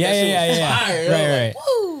woo, like that shit was fire, yo. Right.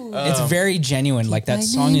 Like, It's very genuine. Like that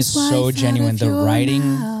song is so genuine. The writing,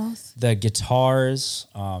 the guitars,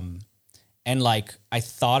 and like I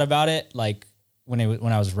thought about it, like when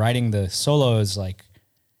I was writing the solos, like,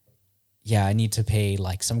 yeah, I need to pay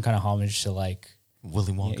like some kind of homage to like,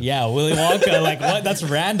 Willy Wonka. yeah, Willy Wonka. Like what? That's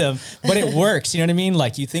random, but it works. You know what I mean?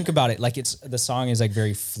 Like you think about it, like the song is like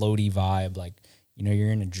very floaty vibe, like. You know,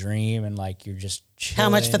 you're in a dream and like you're just chilling. How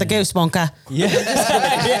much for the goose, Wonka? Yeah.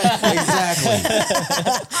 Exactly.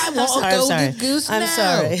 I'm sorry. I'm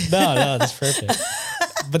sorry. No, that's perfect.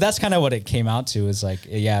 But that's kind of what it came out to, is like,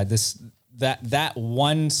 yeah, that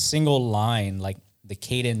one single line, like the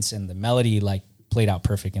cadence and the melody, like played out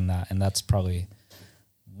perfect in that. And that's probably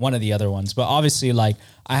one of the other ones. But obviously, like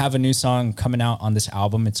I have a new song coming out on this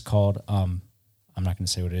album. It's called, I'm not going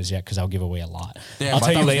to say what it is yet because I'll give away a lot. Damn, I'll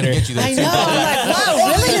tell you later. Get you there I too. know. I'm like, wow,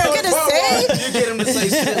 really? You're going to say? You get him to say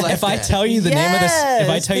shit like If I that. tell you the name of this, if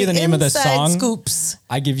I Yes, tell you the name of the inside song, scoops.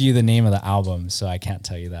 I give you the name of the album, so I can't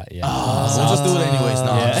tell you that yet. We'll just do it anyways.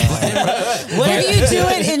 No, I'm just playing. What if you do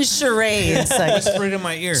it in charades. Like Whisper it in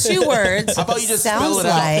my ear. 2 words. How about you just sounds spell it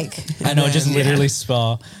out? like I know, just literally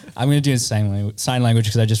spell. I'm gonna do sign language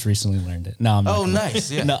because I just recently learned it. No, I'm not. Oh,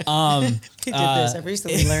 nice. Yeah. No, he did this. I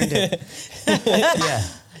recently learned it. Yeah.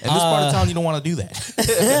 In this part of town, you don't want to do that.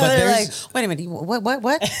 They're like, wait a minute,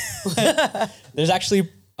 what? There's actually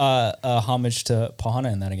a homage to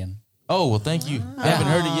Pahana in that again. Oh, well, thank you. I haven't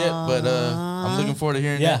heard it yet, but I'm looking forward to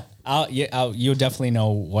hearing Yeah, that. you'll definitely know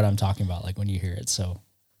what I'm talking about, like when you hear it. So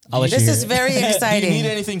I'll let This you hear is it. very Do you exciting. need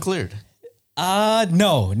anything cleared?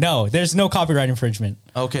 No, there's no copyright infringement.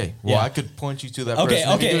 Okay. Well, Yeah. I could point you to that Okay, person.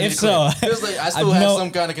 okay, You need if to clear. so. Feels like I still I've have no- some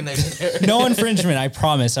kind of connection there. No infringement, I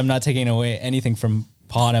promise. I'm not taking away anything from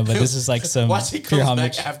Pahana, but this is like some Watch he pure comes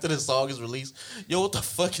homage. back after the song is released. Yo, what the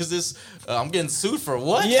fuck is this? I'm getting sued for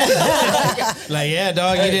what? Yeah, Like, yeah,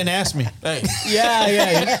 dog, you didn't ask me. Hey,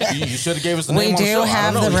 yeah. you should have gave us the We name on the do show. I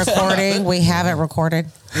have don't the know. recording. We have it recorded.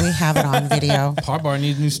 We have it on video. Parbar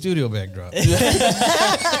needs a new studio backdrop. Hey,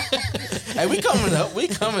 we coming up. We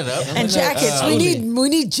coming up. And jackets. We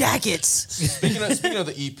need jackets. Speaking of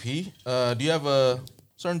the EP, do you have a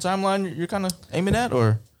certain timeline you're kind of aiming at,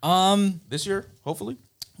 or this year, hopefully?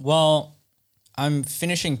 Well, I'm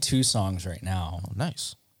finishing 2 songs right now. Oh,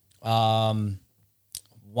 nice.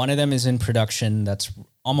 One of them is in production that's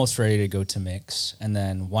almost ready to go to mix, and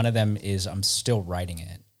then one of them is I'm still writing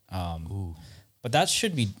it. But that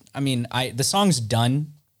should be. I mean, the song's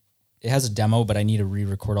done. It has a demo, but I need to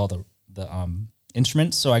re-record all the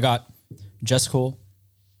instruments. So I got Just Cool.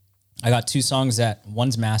 I got 2 songs that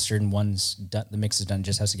one's mastered and one's done. The mix is done.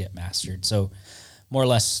 Just has to get mastered. So more or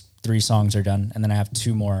less 3 songs are done, and then I have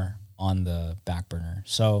 2 more on the back burner.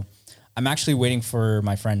 So I'm actually waiting for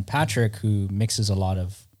my friend Patrick, who mixes a lot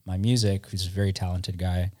of my music, who's a very talented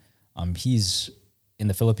guy. He's in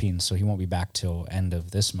the Philippines, so he won't be back till end of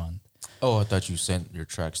this month. Oh, I thought you sent your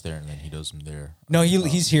tracks there and then he does them there. No,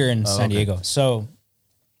 he's here in San okay. Diego. So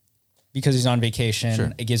because he's on vacation,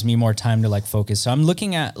 Sure. it gives me more time to like focus. So I'm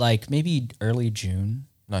looking at like maybe early June.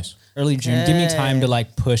 Nice. Early June. Give me time to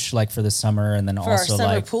like push like for the summer, and then For our also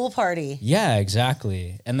summer like pool party. yeah,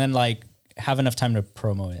 exactly. And then like have enough time to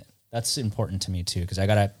promo it. That's important to me too, because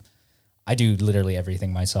I do literally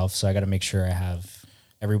everything myself. So I got to make sure I have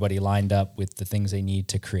everybody lined up with the things they need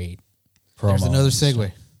to create promo. There's another and stuff.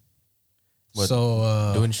 segue. What,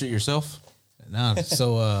 So, doing shit yourself?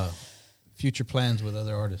 future plans with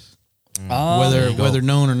other artists, There you go. whether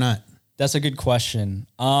known or not. That's a good question.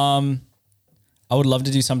 I would love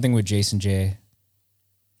to do something with Jason J.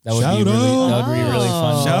 That would be really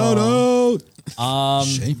fun. Shout out. Um,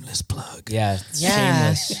 Shameless plug. Yeah,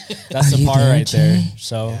 Yeah. shameless. That's the part right there.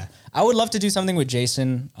 So I would love to do something with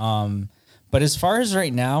Jason. But as far as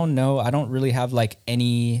right now, no, I don't really have like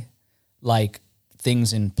any like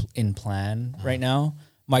things in plan right now.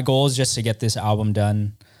 My goal is just to get this album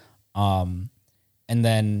done. And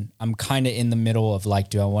then I'm kind of in the middle of like,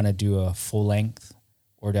 do I want to do a full length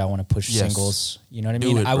or do I want to push Yes. singles? You know what I Do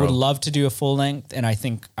mean? it, I would bro. love to do a full length, and I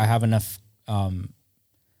think I have enough.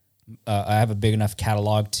 I have a big enough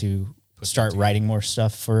catalog to start writing more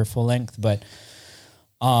stuff for a full length, but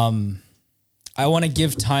I want to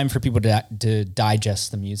give time for people to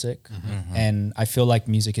digest the music, and I feel like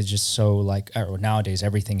music is just so like, or nowadays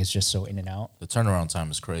everything is just so in and out. The turnaround time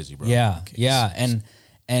is crazy, bro. Yeah,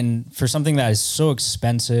 and for something that is so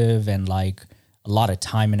expensive and like a lot of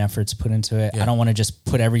time and efforts put into it, I don't want to just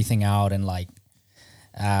put everything out and like,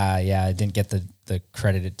 it didn't get the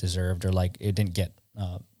credit it deserved, or like it didn't get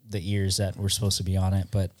the ears that were supposed to be on it.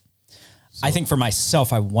 But I think for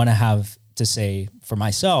myself, I want to have to say for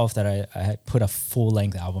myself that I put a full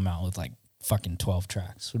length album out with like fucking 12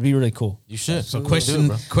 tracks. Would be really cool. You should. So Do question it,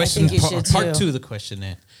 bro. question I think you part, should part too. 2 of the question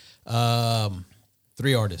then.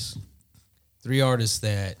 3 artists. 3 artists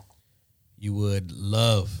that you would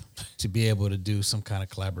love to be able to do some kind of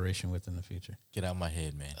collaboration with in the future. Get out of my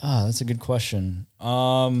head, man. Oh, that's a good question.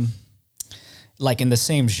 Like in the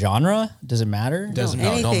same genre, does it matter? Doesn't No,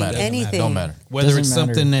 anything, don't matter. anything. Don't matter. Whether Doesn't it's matter.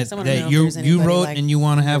 something that, Someone to know that if you there's anybody wrote like and you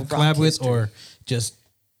want to have rock collab with, history. or just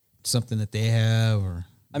something that they have, or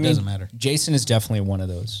I mean, doesn't matter. Jason is definitely one of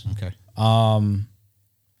those. Okay.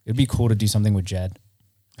 It'd be cool to do something with Jed.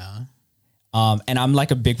 Uh-huh. And I'm like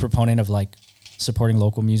a big proponent of like supporting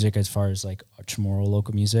local music as far as like Chamorro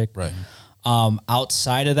local music. Right.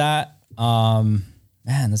 Outside of that, man,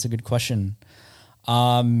 that's a good question.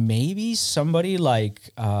 Maybe somebody like,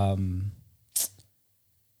 I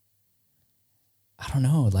don't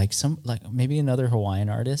know, like maybe another Hawaiian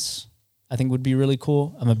artist I think would be really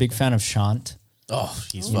cool. I'm a big fan of Shant. Oh,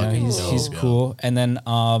 he's You know, fucking he's dope, yo. cool. And then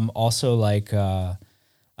also like I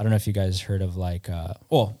don't know if you guys heard of like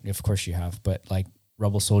well, of course you have, but like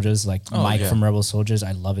Rebel Soldiers, like Oh, Mike yeah. from Rebel Soldiers.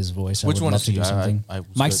 I love his voice. Which I would one love is to he? do something. I was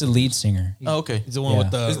Mike's the good. lead singer. Oh, okay. He's the one Yeah.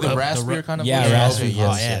 with the Is the raspier kind of? Yeah, voice? raspy Okay, voice. yes,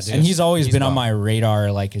 Oh, yeah, yes, dude. And he's always He's been on bomb. my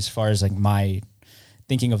radar, like as far as like my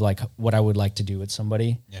thinking of like what I would like to do with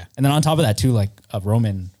somebody. Yeah. And then on top of that too, like a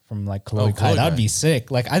Roman from like Chloe Kai. Chloe That would Kai. be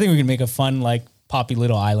sick. Like I think we can make a fun like poppy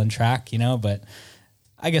little island track, you know, but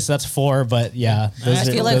I guess that's 4, but yeah. I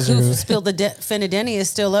feel like who who spilled the Finadeni is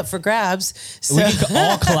still up for grabs. So we can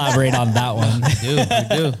all collaborate on that one.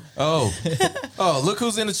 We do. Oh, look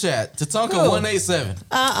who's in the chat. Tatanka 187.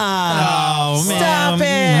 Oh man, Stop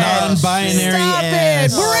it. non-binary Stop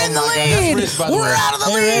ass. it. We're in the Oh, my God, that's lead. Rich, by the We're way. out of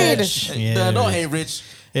the lead. Yeah, Don't hate Rich.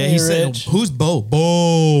 Yeah, he said, Rich. "Who's Bo?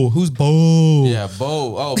 Bo? Who's Bo?" Yeah,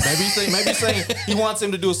 Bo. Oh, maybe he's saying he wants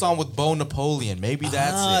him to do a song with Bo Napoleon. Maybe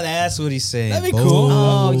that's Oh, it. that's what he's saying. That'd be Bo. cool.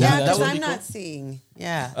 Oh, yeah, that because would I'm be not cool. seeing.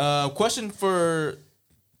 Yeah. Question for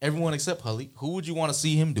everyone except Hully. Who would you want to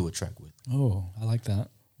see him do a track with? Oh, I like that.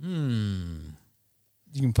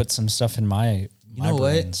 You can put some stuff in my know brain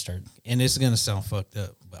what? and start. And this is gonna sound fucked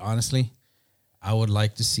up, but honestly, I would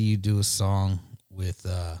like to see you do a song with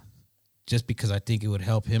just because I think it would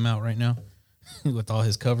help him out right now with all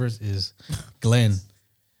his covers is Glenn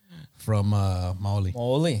from Maoli.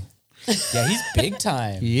 Holy. Yeah, he's big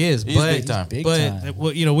time. He is, He's but big time. Big but time.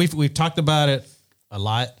 well, you know, we've talked about it a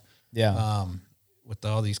lot. Yeah. With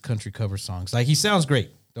all these country cover songs. Like he sounds great.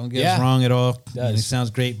 Don't get Yeah. us wrong at all. You know, he Does. sounds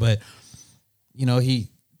great, but you know,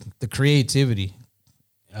 the creativity,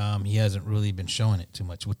 he hasn't really been showing it too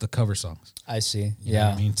much with the cover songs. I see. You know what Yeah.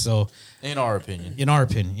 I mean, so In our opinion. in our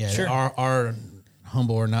opinion, yeah, Sure. our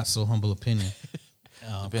humble or not so humble opinion,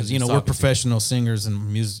 Depends because who you know you're we're talking to. professional singers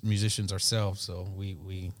and musicians ourselves, so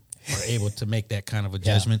we are able to make that kind of a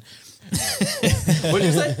judgment. What did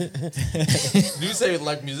you say? Did you say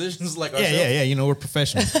like musicians like ourselves? Yeah. You know, we're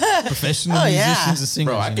professional Oh, yeah. musicians and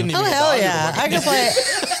singers. Bro, I you couldn't know? even Oh get hell the audio yeah! to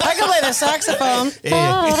work. I can play the saxophone.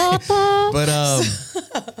 But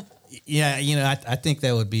yeah, you know, I think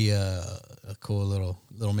that would be a cool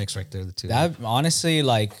little mix right there. The two. That honestly,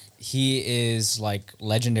 like, he is like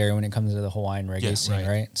legendary when it comes to the Hawaiian reggae Yeah, scene, right,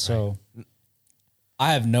 right? So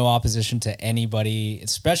I have no opposition to anybody,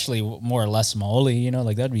 especially more or less Maoli, you know,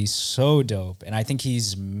 like that'd be so dope. And I think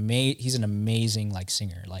he's an amazing like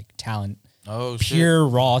singer, like talent, Oh, shit. pure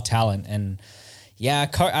raw talent. And yeah,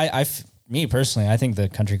 me personally, I think the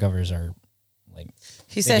country covers are like,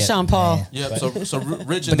 He they said get Sean Paul. meh. Yeah, But so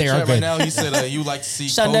Rich in But the they are chat right good. now, he said you like to see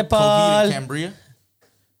Sean Coheed Paul. and Cambria.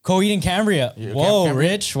 Coheed and Cambria. Yeah, Whoa, Cambria.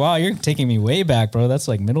 Rich. Wow, you're taking me way back, bro. That's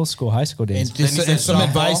like middle school, high school days. and, Then he just, said and some Sean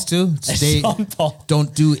advice Paul. too. Stay, Sean Paul.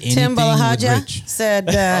 don't do anything Tim with Balahaja Rich. said,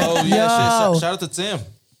 Oh yeah, shit. "Yo, Shout out to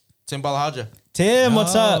Tim Balahaja. Tim,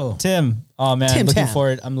 what's Oh. up? Tim. Oh man, Tim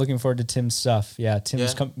Tam. I'm looking forward to Tim's stuff. Yeah,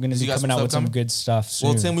 Tim's Yeah? going to Has he be got some coming out stuff with some coming? good stuff soon.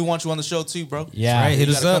 Well, Tim, we want you on the show too, bro. yeah, Right, hit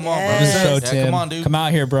You us gotta up. Come on, bro. Hit the show, Yeah, Tim. come on, dude. Come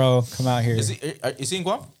out here, bro. Come out here. Is he in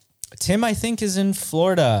Guam? Tim, I think, is in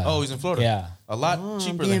Florida. Oh, he's in Florida. Yeah. A lot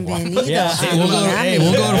cheaper than Guam. bienvenido. Yeah. Hey,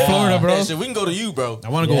 we'll go to Florida, bro. Hey, shit, we can go to you, bro. I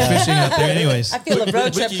want to go fishing out there, anyways. I feel a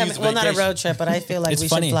road We trip could coming. use Well, not a vacation. road trip, but I feel like It's we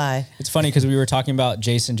funny. should fly. It's funny because we were talking about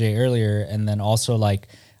Jason J earlier, and then also like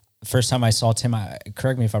the first time I saw Tim,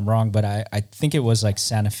 correct me if I'm wrong, but I think it was like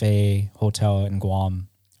Santa Fe Hotel in Guam,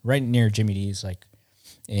 right near Jimmy D's, like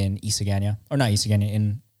in East Agana, or not East Agana,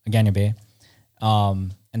 in Agana Bay.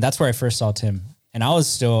 And that's where I first saw Tim. And I was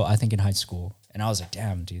still, I think, in high school. And I was like,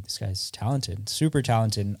 damn, dude, this guy's talented, super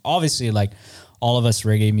talented. And obviously, like, all of us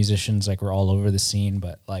reggae musicians, like, we're all over the scene.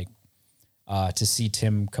 But, like, to see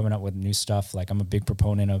Tim coming up with new stuff, like, I'm a big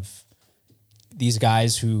proponent of these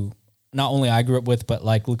guys who not only I grew up with, but,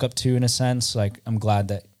 like, look up to in a sense. Like, I'm glad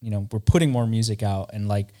that, you know, we're putting more music out. And,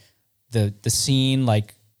 like, the scene,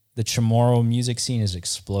 like, the Chamorro music scene is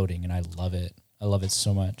exploding. And I love it. I love it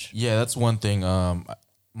so much. Yeah, that's one thing.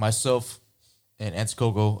 Myself and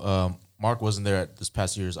Anticogo, Mark wasn't there at this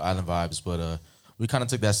past year's Island Vibes, but we kind of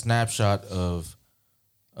took that snapshot of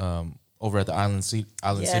over at the Island City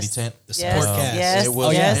tent. The support cast. Yes, It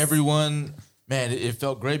was yes. everyone. Man, it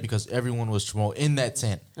felt great because everyone was in that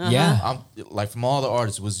tent. Yeah. I'm like from all the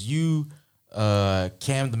artists. It was you,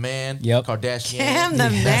 Cam the Man, Yep. Kardashian, Damn the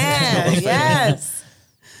man. Yes.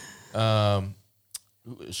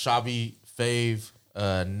 Shabby, Fave,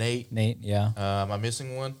 Nate. Nate, yeah. Am I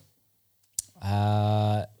missing one?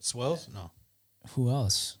 Swells? No. Who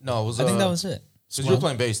else? No, it was. I think that was it. Because you were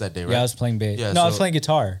playing bass that day, right? Yeah, I was playing bass. Yeah, no, I was so- playing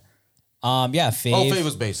guitar. Yeah, Fave. Oh, Fave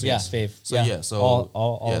was bass. Yeah, yes. Fave. So yeah, so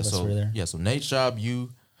all yeah, of us so, were there. Yeah, so Nate, Shab, you,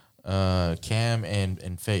 Cam, and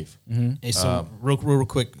Fave. Hey, so real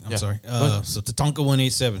quick, I'm yeah. sorry. Go ahead. So Tatanka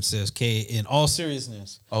 187 says, K, in all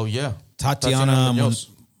seriousness, Oh yeah, Tatiana Munoz.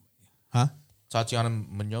 huh? Tatiana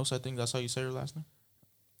Munoz, I think that's how you say her last name.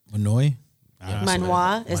 Manoy.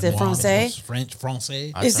 Manoir? Is it français? French,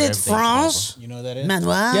 français. I Is try it everything France? You know what that is?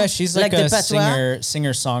 Manoir? Yeah, she's like the a patois?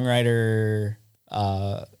 singer songwriter.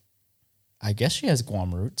 I guess she has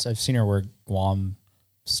Guam roots. I've seen her wear Guam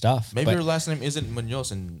stuff. Maybe but her last name isn't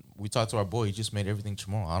Munoz, and we talked to our boy. He just made everything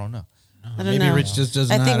tomorrow. I don't know. I don't Maybe know. Rich just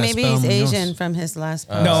doesn't I know think how to maybe spell he's Munoz. Asian from his last.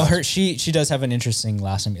 no, she does have an interesting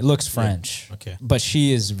last name. It looks French. Okay. But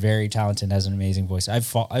she is very talented, has an amazing voice.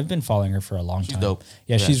 I've been following her for a long She's time. dope.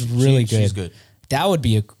 Yeah, Yeah, she's really good. she's good. That would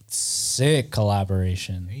be a sick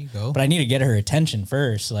collaboration. There you go. But I need to get her attention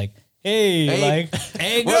first. Like, hey, Hey. like,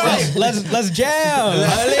 hey, girl, let's jam.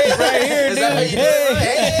 Right here, Is that dude. how you do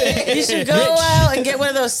it? You should go out and get one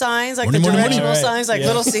of those signs, like Morning, the morning, directional morning. signs, like Yeah.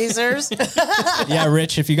 Little Caesars. Yeah,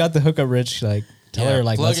 Rich, if you got the hookup, Rich, like, tell Yeah, her,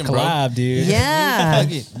 like, plug let's him, bro. collab, dude. Yeah.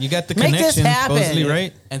 You got the Make this connection, happen. supposedly,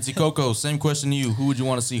 right? And Coco, same question to you. Who would you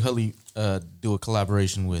want to see Hully do a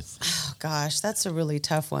collaboration with? Gosh, that's a really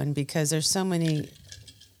tough one because there's so many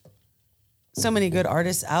good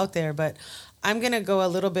artists out there, but I'm going to go a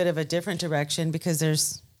little bit of a different direction because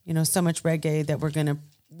there's, so much reggae that we're going to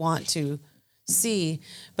want to see,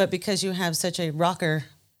 but because you have such a rocker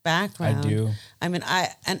background. I do. I mean,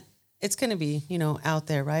 and it's going to be, out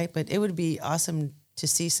there, right? But it would be awesome to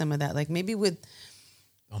see some of that, like maybe with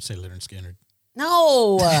Don't say Leonard Skinner.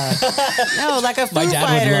 no, like a My Foo dad would love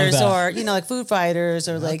Fighters that. or like Foo Fighters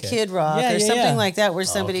or like Kid Rock Yeah, or yeah, something yeah. like that, where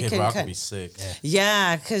somebody Kid can Rock cut. would be sick.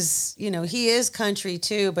 Yeah, because he is country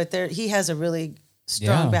too, but he has a really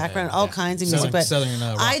strong Yeah. background, all kinds of music. But Southern,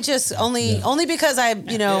 rock. I just only because I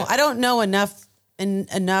I don't know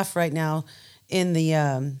enough right now in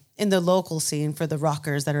the local scene for the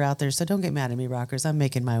rockers that are out there. So don't get mad at me, rockers. I'm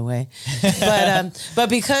making my way. But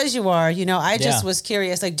because you are, I just Yeah. was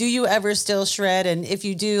curious. Like, do you ever still shred? And if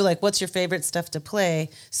you do, like, what's your favorite stuff to play?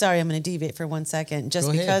 Sorry, I'm going to deviate for 1 second, just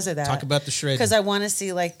Go ahead. because of that. Talk about the shredding. Because I want to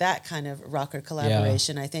see like that kind of rocker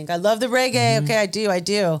collaboration. I think I love the reggae. Mm-hmm. Okay, I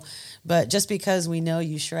do. But just because we know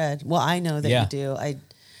you shred, well, I know that Yeah. you do.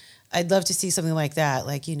 I'd love to see something like that,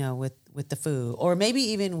 like with the Foo, or maybe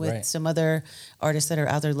even with Right. some other artists that are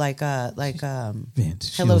out there, like Vince,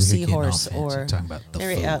 she Hello over here getting Seahorse, all fancy or talking about the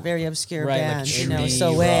very Foo. very obscure Right, like bands, Tree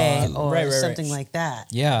Soe Rock. or Right, right, something right. like that.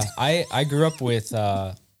 Yeah, I grew up with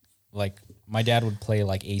like my dad would play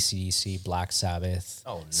like AC/DC, Black Sabbath,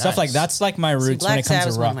 stuff like nice. that's like my roots when Black it comes Sabbath to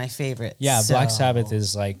is one rock. of my favorites. Yeah, So- Black Sabbath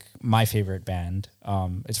is like my favorite band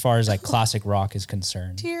as far as like classic rock is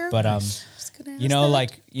concerned. Dear. But Just gonna ask that.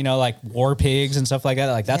 like War Pigs and stuff like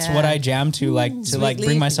that. Like that's what Yeah. I jam to, like to like Sweetly,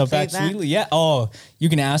 bring myself play back that? sweetly. Yeah. Oh, you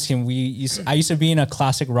can ask him. I used to be in a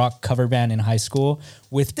classic rock cover band in high school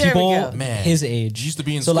with There we people go. Man, his age. you used to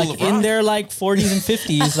be in so School like of in Rock? their like 40s and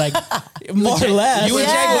 50s, like more or less. you and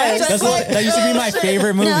Jay Yes. Wentz? That used to be my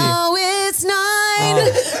favorite movie. No, it's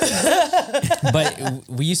 9. But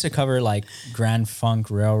we used to cover like Grand Funk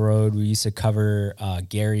Railroad. We used to cover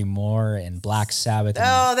Gary Moore and Black Sabbath. and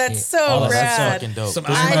Oh, that's so all that rad. stuff. Fucking dope. Some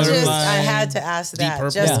I Other just line, I had to ask that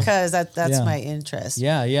Purple. just Yeah. because that's Yeah. my interest.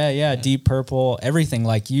 Yeah. Deep Purple, everything.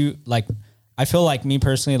 Like I feel like me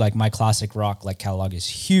personally, like my classic rock like catalog is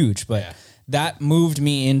huge, but that moved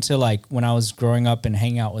me into like when I was growing up and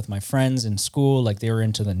hanging out with my friends in school, like they were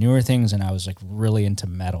into the newer things, and I was like really into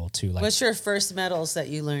metal too. Like What's your first metals that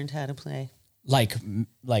you learned how to play? like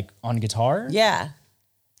on guitar. Yeah.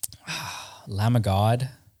 Lamb of God.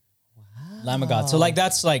 Lamb of God. So like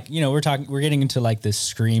that's like, we're getting into like this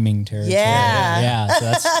screaming territory. Yeah. Yeah. So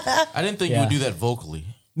that's I didn't think you Yeah. would do that vocally.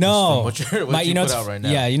 no. Just from what My- you know put what's- out right now.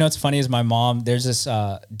 Yeah, what's funny is my mom, there's this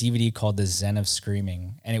DVD called The Zen of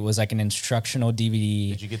Screaming, and it was like an instructional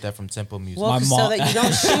DVD. Did you get that from Tempo Music? Well, My so mom- that you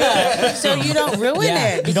don't shoot, so you don't ruin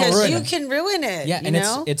Yeah, it you don't because ruin you it. can ruin it. Yeah, you and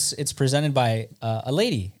know? it's presented by a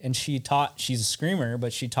lady, and she's a screamer,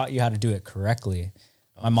 but she taught you how to do it correctly.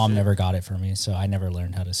 My mom never got it for me, so I never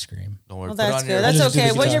learned how to scream. Don't worry. Well, put that's on your- good. That's just do okay.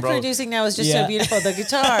 the What guitar, you're bro. producing now is just Yeah. so beautiful. The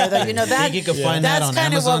guitar, you know I that. think you can find that That's on kind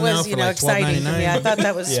of Amazon what now was for like exciting to me. I $12.99. thought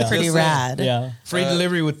that was Yeah. pretty Just rad. Yeah. Free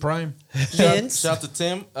delivery with Prime. Vince? Shout to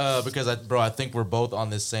Tim because I think we're both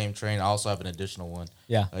on this same train. I also have an additional one.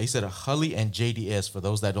 Yeah. He said Hully and JDS. For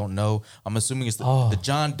those that don't know, I'm assuming it's the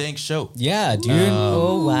John Dank Show. Yeah, dude.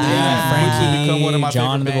 Oh wow. Frankie, Become one of my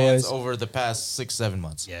John favorite the bands boys. over the past 6-7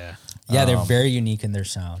 months. Yeah. Yeah, they're very unique in their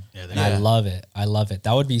sound. Yeah, they and are. I love it. I love it.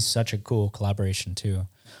 That would be such a cool collaboration too.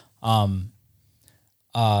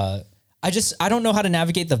 I don't know how to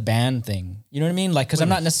navigate the band thing. You know what I mean? Like, because I'm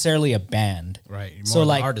not necessarily a band. Right. You're So more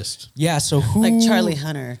like, an artist. yeah. So who? Like Charlie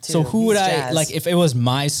Hunter too. So who would He's I jazz. like if it was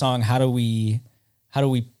my song? How do we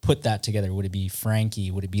put that together? Would it be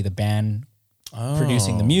Frankie? Would it be the band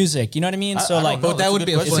producing the music. You know what I mean? I so don't like, know. But that That's a would good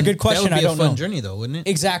be a question. fun, It's a good question. That would be I don't a fun know. journey, though, wouldn't it?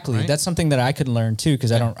 exactly. Right? That's something that I could learn too,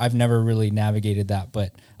 because I've never really navigated that,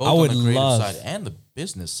 but Both I on would the creative love. side and the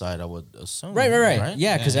business side, I would assume. Right.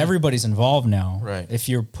 Yeah, because everybody's involved now. Right. If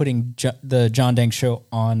you're putting the John Dank Show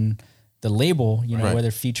on the label, you know, Right.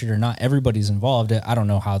 whether featured or not, everybody's involved. I don't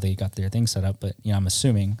know how they got their thing set up, but you know, I'm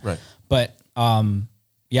assuming. Right. But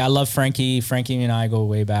yeah, I love Frankie. Frankie and I go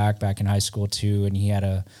way back in high school too, and he had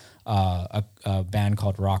a band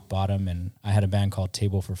called Rock Bottom, and I had a band called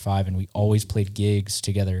Table for Five, and we always played gigs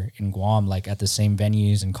together in Guam, like at the same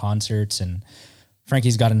venues and concerts. And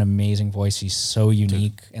Frankie's got an amazing voice. He's so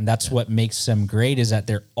unique, and that's what makes them great. Is that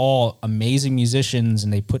they're all amazing musicians,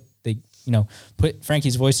 and they put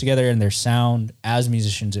Frankie's voice together and their sound as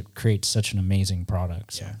musicians. It creates such an amazing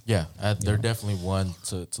product. So. Yeah, they're definitely one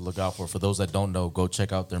to look out for. For those that don't know, go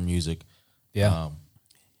check out their music. Yeah.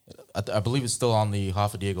 I believe it's still on the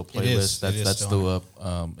Hoffa Diego playlist. It is That's still up.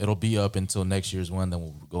 It'll be up until next year's one. Then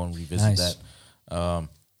we'll go and revisit Nice. that.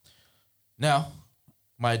 Now,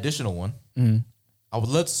 my additional one. Mm-hmm. I would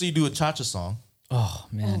love to see you do a cha-cha song, Oh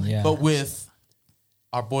man, yeah. but with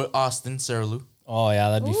our boy Austin Saralou Oh yeah,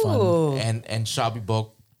 that'd be fun. Ooh. and Shabby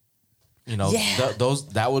Bulk. You know, Yeah. those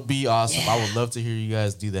that would be awesome. I would love to hear you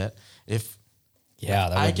guys do that. If Yeah, that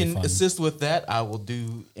would I be can fun. assist with that, I will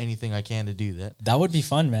do anything I can to do that. That would be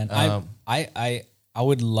fun, man. Um, I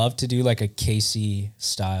would love to do like a Casey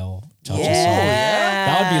style cha-cha Yeah. song.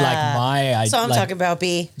 That would be like my. So I'm like, talking about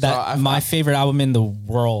B. That So my favorite album in the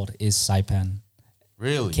world is Saipan.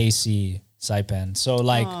 Really? Casey Saipan. So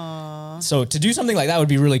like, so to do something like that would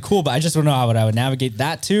be really cool. But I just don't know how I would navigate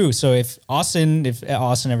that too. So if Austin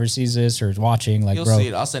ever sees this or is watching, like, He'll bro, see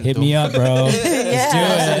it. I'll send it hit to me him. up, bro.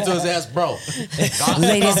 Send it to his ass, bro.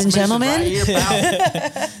 Ladies and gentlemen. Right here,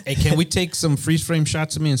 pal. Hey, can we take some freeze frame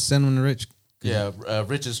shots of me and send them to Rich? Yeah,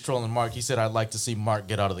 Rich is trolling Mark. He said, I'd like to see Mark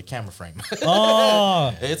get out of the camera frame.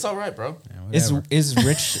 Oh, It's all right, bro. is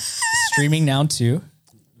Rich streaming now too?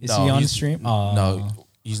 Is No, he on he's- stream? No,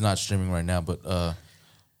 he's not streaming right now, but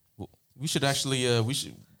we should actually, I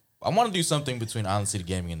want to do something between Island City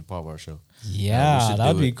Gaming and the Paul Bar Show. Yeah, We should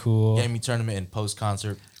that'd do be it. cool. Gaming tournament and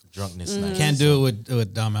post-concert drunkenness night. Can't do it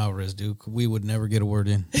with Dom Alvarez, dude. We would never get a word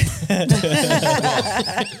in.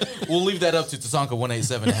 We'll leave that up to Tatanka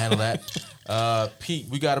 187 to handle that. Pete,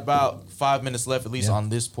 we got about 5 minutes left, at least on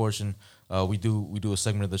this portion. We do a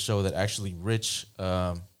segment of the show that actually Rich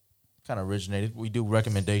kind of originated. We do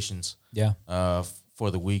recommendations. Yeah. For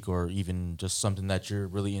the week, or even just something that you're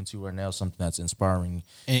really into right now, something that's inspiring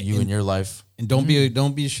And- you in your life. And don't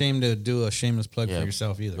be ashamed to do a shameless plug Yeah. for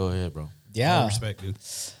yourself either. Go ahead, bro. Yeah. All respect, dude.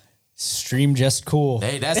 Stream Just Cool.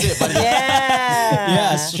 Hey, that's it, buddy.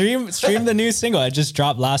 Yeah, stream the new single. It just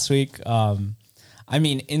dropped last week. I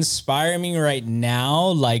mean, inspiring me right now,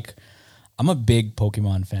 like I'm a big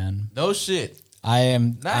Pokemon fan. No shit. I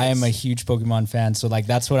am Nice. a huge Pokemon fan. So like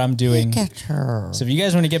that's what I'm doing. So if you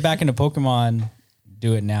guys want to get back into Pokemon,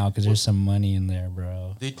 do it now because there's some money in there,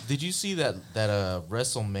 bro. Did you see that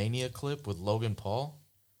WrestleMania clip with Logan Paul?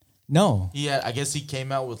 No. I guess he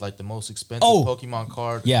came out with like the most expensive Oh. Pokemon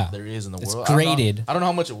card Yeah. there is in the It's world. I don't know- graded. I don't know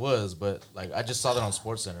how much it was, but like I just saw that on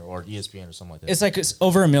SportsCenter or ESPN or something like that. It's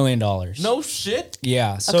over $1 million. No shit.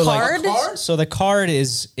 Yeah. So card? like so the card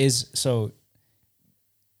is so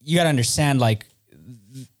you got to understand like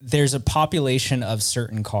there's a population of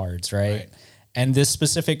certain cards, right? And this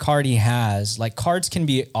specific card he has, like cards can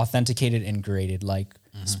be authenticated and graded like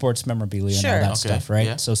sports memorabilia Sure. and all that Okay, stuff, right?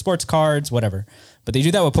 yeah. So sports cards, whatever. But they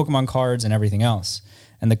do that with Pokemon cards and everything else.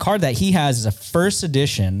 And the card that he has is a first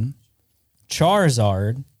edition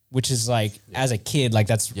Charizard, which is like as a kid, like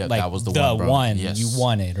that's Yeah, like that was the the one, bro. one Yes. you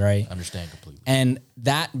wanted, right? Understand completely. And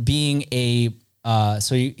that being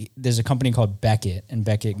there's a company called Beckett, and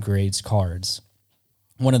Beckett grades cards.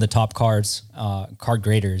 One of the top card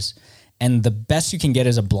graders. And the best you can get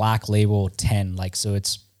is a black label 10, like, so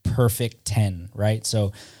it's perfect 10, right?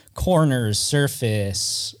 So corners,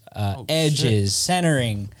 surface, edges,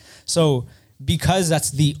 centering. So because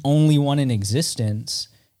that's the only one in existence,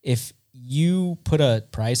 if you put a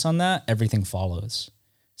price on that, everything follows.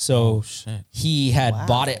 So he had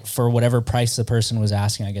bought it for whatever price the person was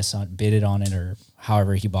asking, I guess, bidded on it or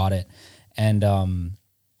however he bought it. And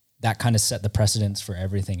that kind of set the precedence for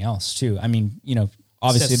everything else too. I mean, you know,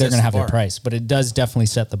 obviously they're Sets going to the have their bar. price, but it does definitely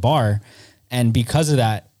set the bar. And because of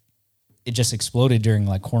that, it just exploded during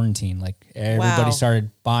like quarantine. Like everybody Wow. started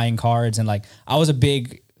buying cards, and like I was a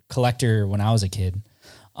big collector when I was a kid.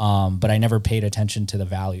 But I never paid attention to the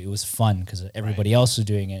value. It was fun because everybody else was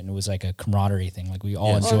doing it, and it was like a camaraderie thing. Like we all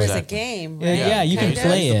Yeah. Or enjoyed it's it. a game. Yeah, Right? yeah, you can Kinda.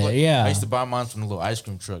 play I used to it. Yeah. I used to buy mine from the little ice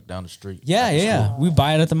cream truck down the street. Yeah, after yeah. school. We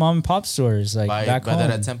buy it at the mom and pop stores, like Buy back home. that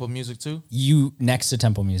at Temple Music too. You next to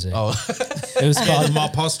Temple Music. Oh, It was The called. mall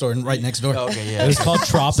paw store right next door. okay, yeah. It was called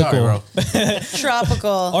Tropical. Sorry, bro.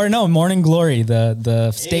 Tropical. Or no, Morning Glory,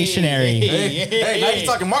 the stationery. Hey, now you're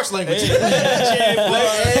talking Mark's language.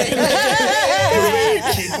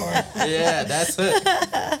 Yeah, that's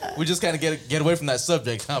it. We just kind of get away from that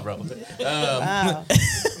subject, huh, bro? Wow.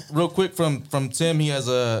 Real quick from Tim, he has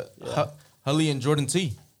a Hully and Jordan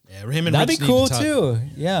T. Yeah, him and That'd Rich be need to cool talk. too.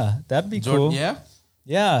 Yeah, that'd be Jordan, cool. yeah.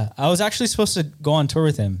 Yeah, I was actually supposed to go on tour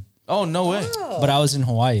with him, Oh no way. but I was in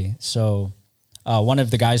Hawaii. So one of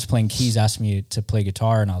the guys playing keys asked me to play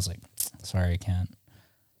guitar, and I was like, "Sorry, I can't."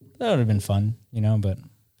 That would have been fun, but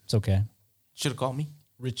it's okay. Should have called me.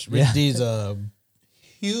 Rich Yeah. D's a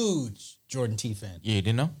huge Jordan T fan. Yeah, you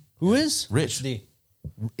didn't know? Who is? Rich. D.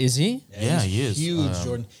 Is he? Yeah, he's he is. huge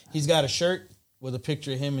Jordan. He's got a shirt with a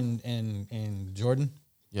picture of him and Jordan.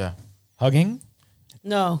 Yeah. Hugging?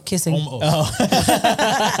 No, kissing. Almost.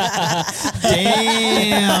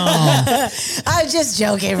 Damn. I'm just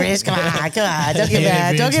joking, Rich. Come on. Don't get Hit it,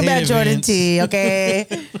 mad. Don't Vince. get mad, Hit it, Jordan Vince. T. Okay.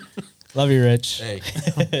 Love you, Rich. Hey,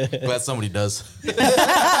 glad somebody does.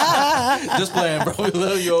 Just playing, bro. We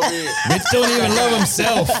love you over here. Rich don't even love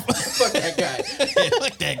himself. Fuck that guy.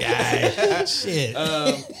 Fuck that guy. Shit.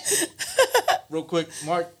 Real quick,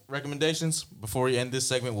 Mark, recommendations before we end this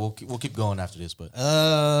segment. We'll keep going after this, but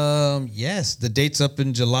Yes, the dates up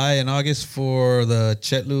in July and August for the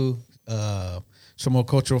Chetlu Chamorro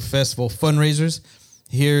Cultural Festival fundraisers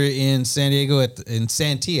here in San Diego in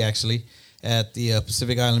Santee actually at the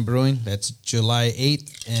Pacific Island Brewing. That's July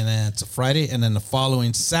 8th, and then it's a Friday, and then the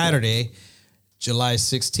following Saturday, July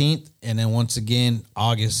 16th, and then once again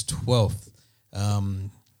August 12th. We're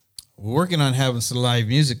working on having some live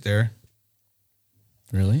music there.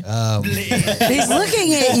 Really? He's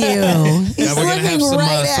looking at you. He's Yeah, we're gonna have looking some,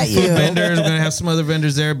 right some at food you. vendors. We're gonna have some other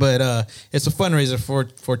vendors there, but it's a fundraiser for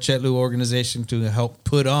Chetlu organization to help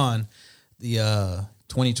put on the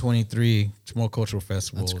 2023 Chamorro Cultural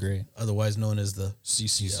Festival. That's great. Otherwise known as the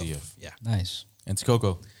CCF. CCF. Yeah, Nice. and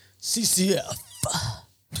Coco. CCF.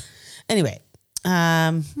 Anyway,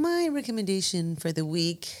 my recommendation for the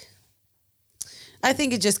week, I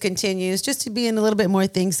think it just continues just to be in a little bit more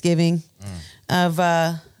Thanksgiving of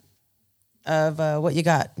what you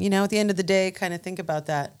got. At the end of the day, kind of think about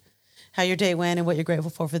that, how your day went and what you're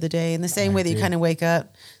grateful for the day. In the same way that you kind of wake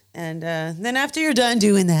up. And then after you're done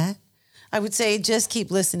doing that, I would say just keep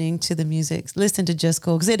listening to the music. Listen to Just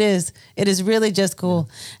Cool, because it is really just cool,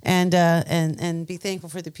 and be thankful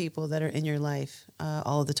for the people that are in your life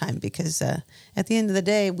all of the time. Because at the end of the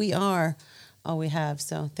day, we are all we have.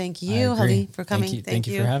 So thank you, I agree. Holly, for coming. Thank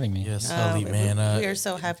you for having me. Yes, Hully, man. we are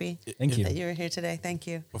so happy Thank you. that you were here today. Thank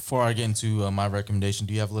you. Before I get into my recommendation,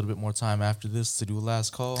 do you have a little bit more time after this to do a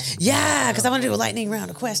last call? Yeah, because I want to do a lightning round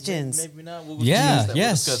of questions. Maybe not. We'll Yeah, discuss that. We'll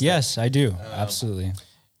discuss that. yes, I do. Absolutely.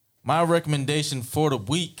 My recommendation for the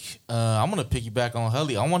week, I'm gonna piggyback on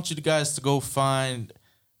Hully. I want you guys to go find,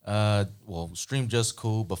 stream Just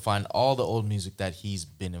Cool, but find all the old music that he's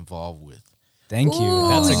been involved with. Thank you.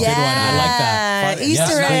 That's a good one. I like that. Yeah,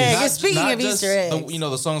 Easter Not- egg. not- Speaking not of just Easter eggs.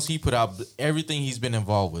 the songs he put out, but everything he's been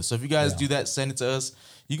involved with. So if you guys do that, send it to us.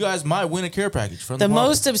 You guys might win a care package from The the barber.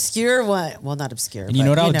 most obscure one. Well, not obscure. And you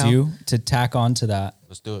know but, what I'll do to tack on to that?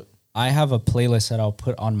 Let's do it. I have a playlist that I'll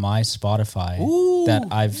put on my Spotify that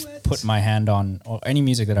I've put my hand on, or any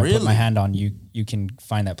music that I put my Really? hand on. You can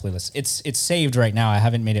find that playlist. It's saved right now. I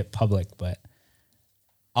haven't made it public, but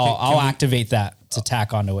I'll activate that to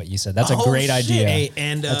tack on to what you said. That's a Oh, great shit. idea. Hey,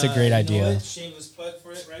 and That's a great idea. Shameless plug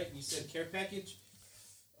for it, right? You said care package.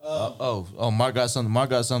 Mark got something. Mark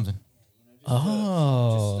got something.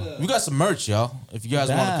 Oh, We got some merch, y'all. If you guys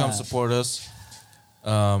want to come that. support us,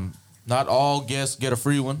 not all guests get a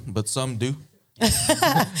free one, but some do.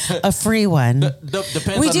 a free one.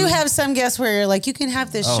 Depends. We on do the- have some guests where you're like, you can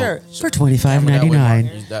have this Oh, shirt for Camera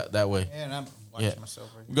 $25.99. That way. And I'm Yeah. watching myself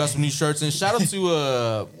right We got some new shirts and shout out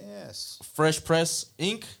to Yes. Fresh Press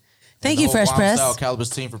Inc. Thank and the you, whole Fresh Bomb Press. Style Calibers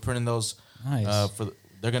team for printing those. Nice.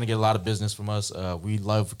 They're gonna get a lot of business from us. We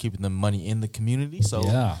love keeping the money in the community, so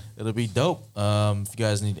Yeah. it'll be dope. If you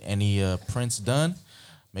guys need any prints done,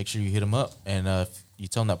 make sure you hit them up. And if you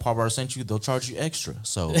tell them that Paul Bar sent you, they'll charge you extra.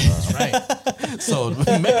 So right. so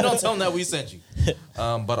maybe don't tell them that we sent you.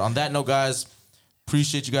 But on that note, guys,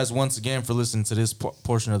 Appreciate you guys once again for listening to this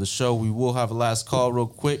portion of the show. We will have a last call real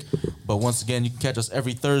quick, but once again, you can catch us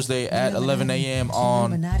every Thursday at 11 a.m.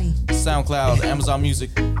 on SoundCloud, Amazon Music,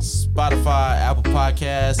 Spotify, Apple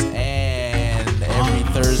Podcasts, and every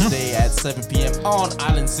Thursday at 7 p.m. on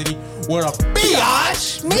Island City, where a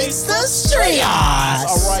biatch meets the street.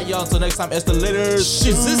 All right, y'all. Until next time, Esther later.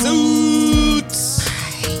 Shoots.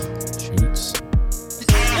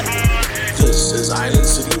 This is Island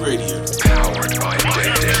City Radio.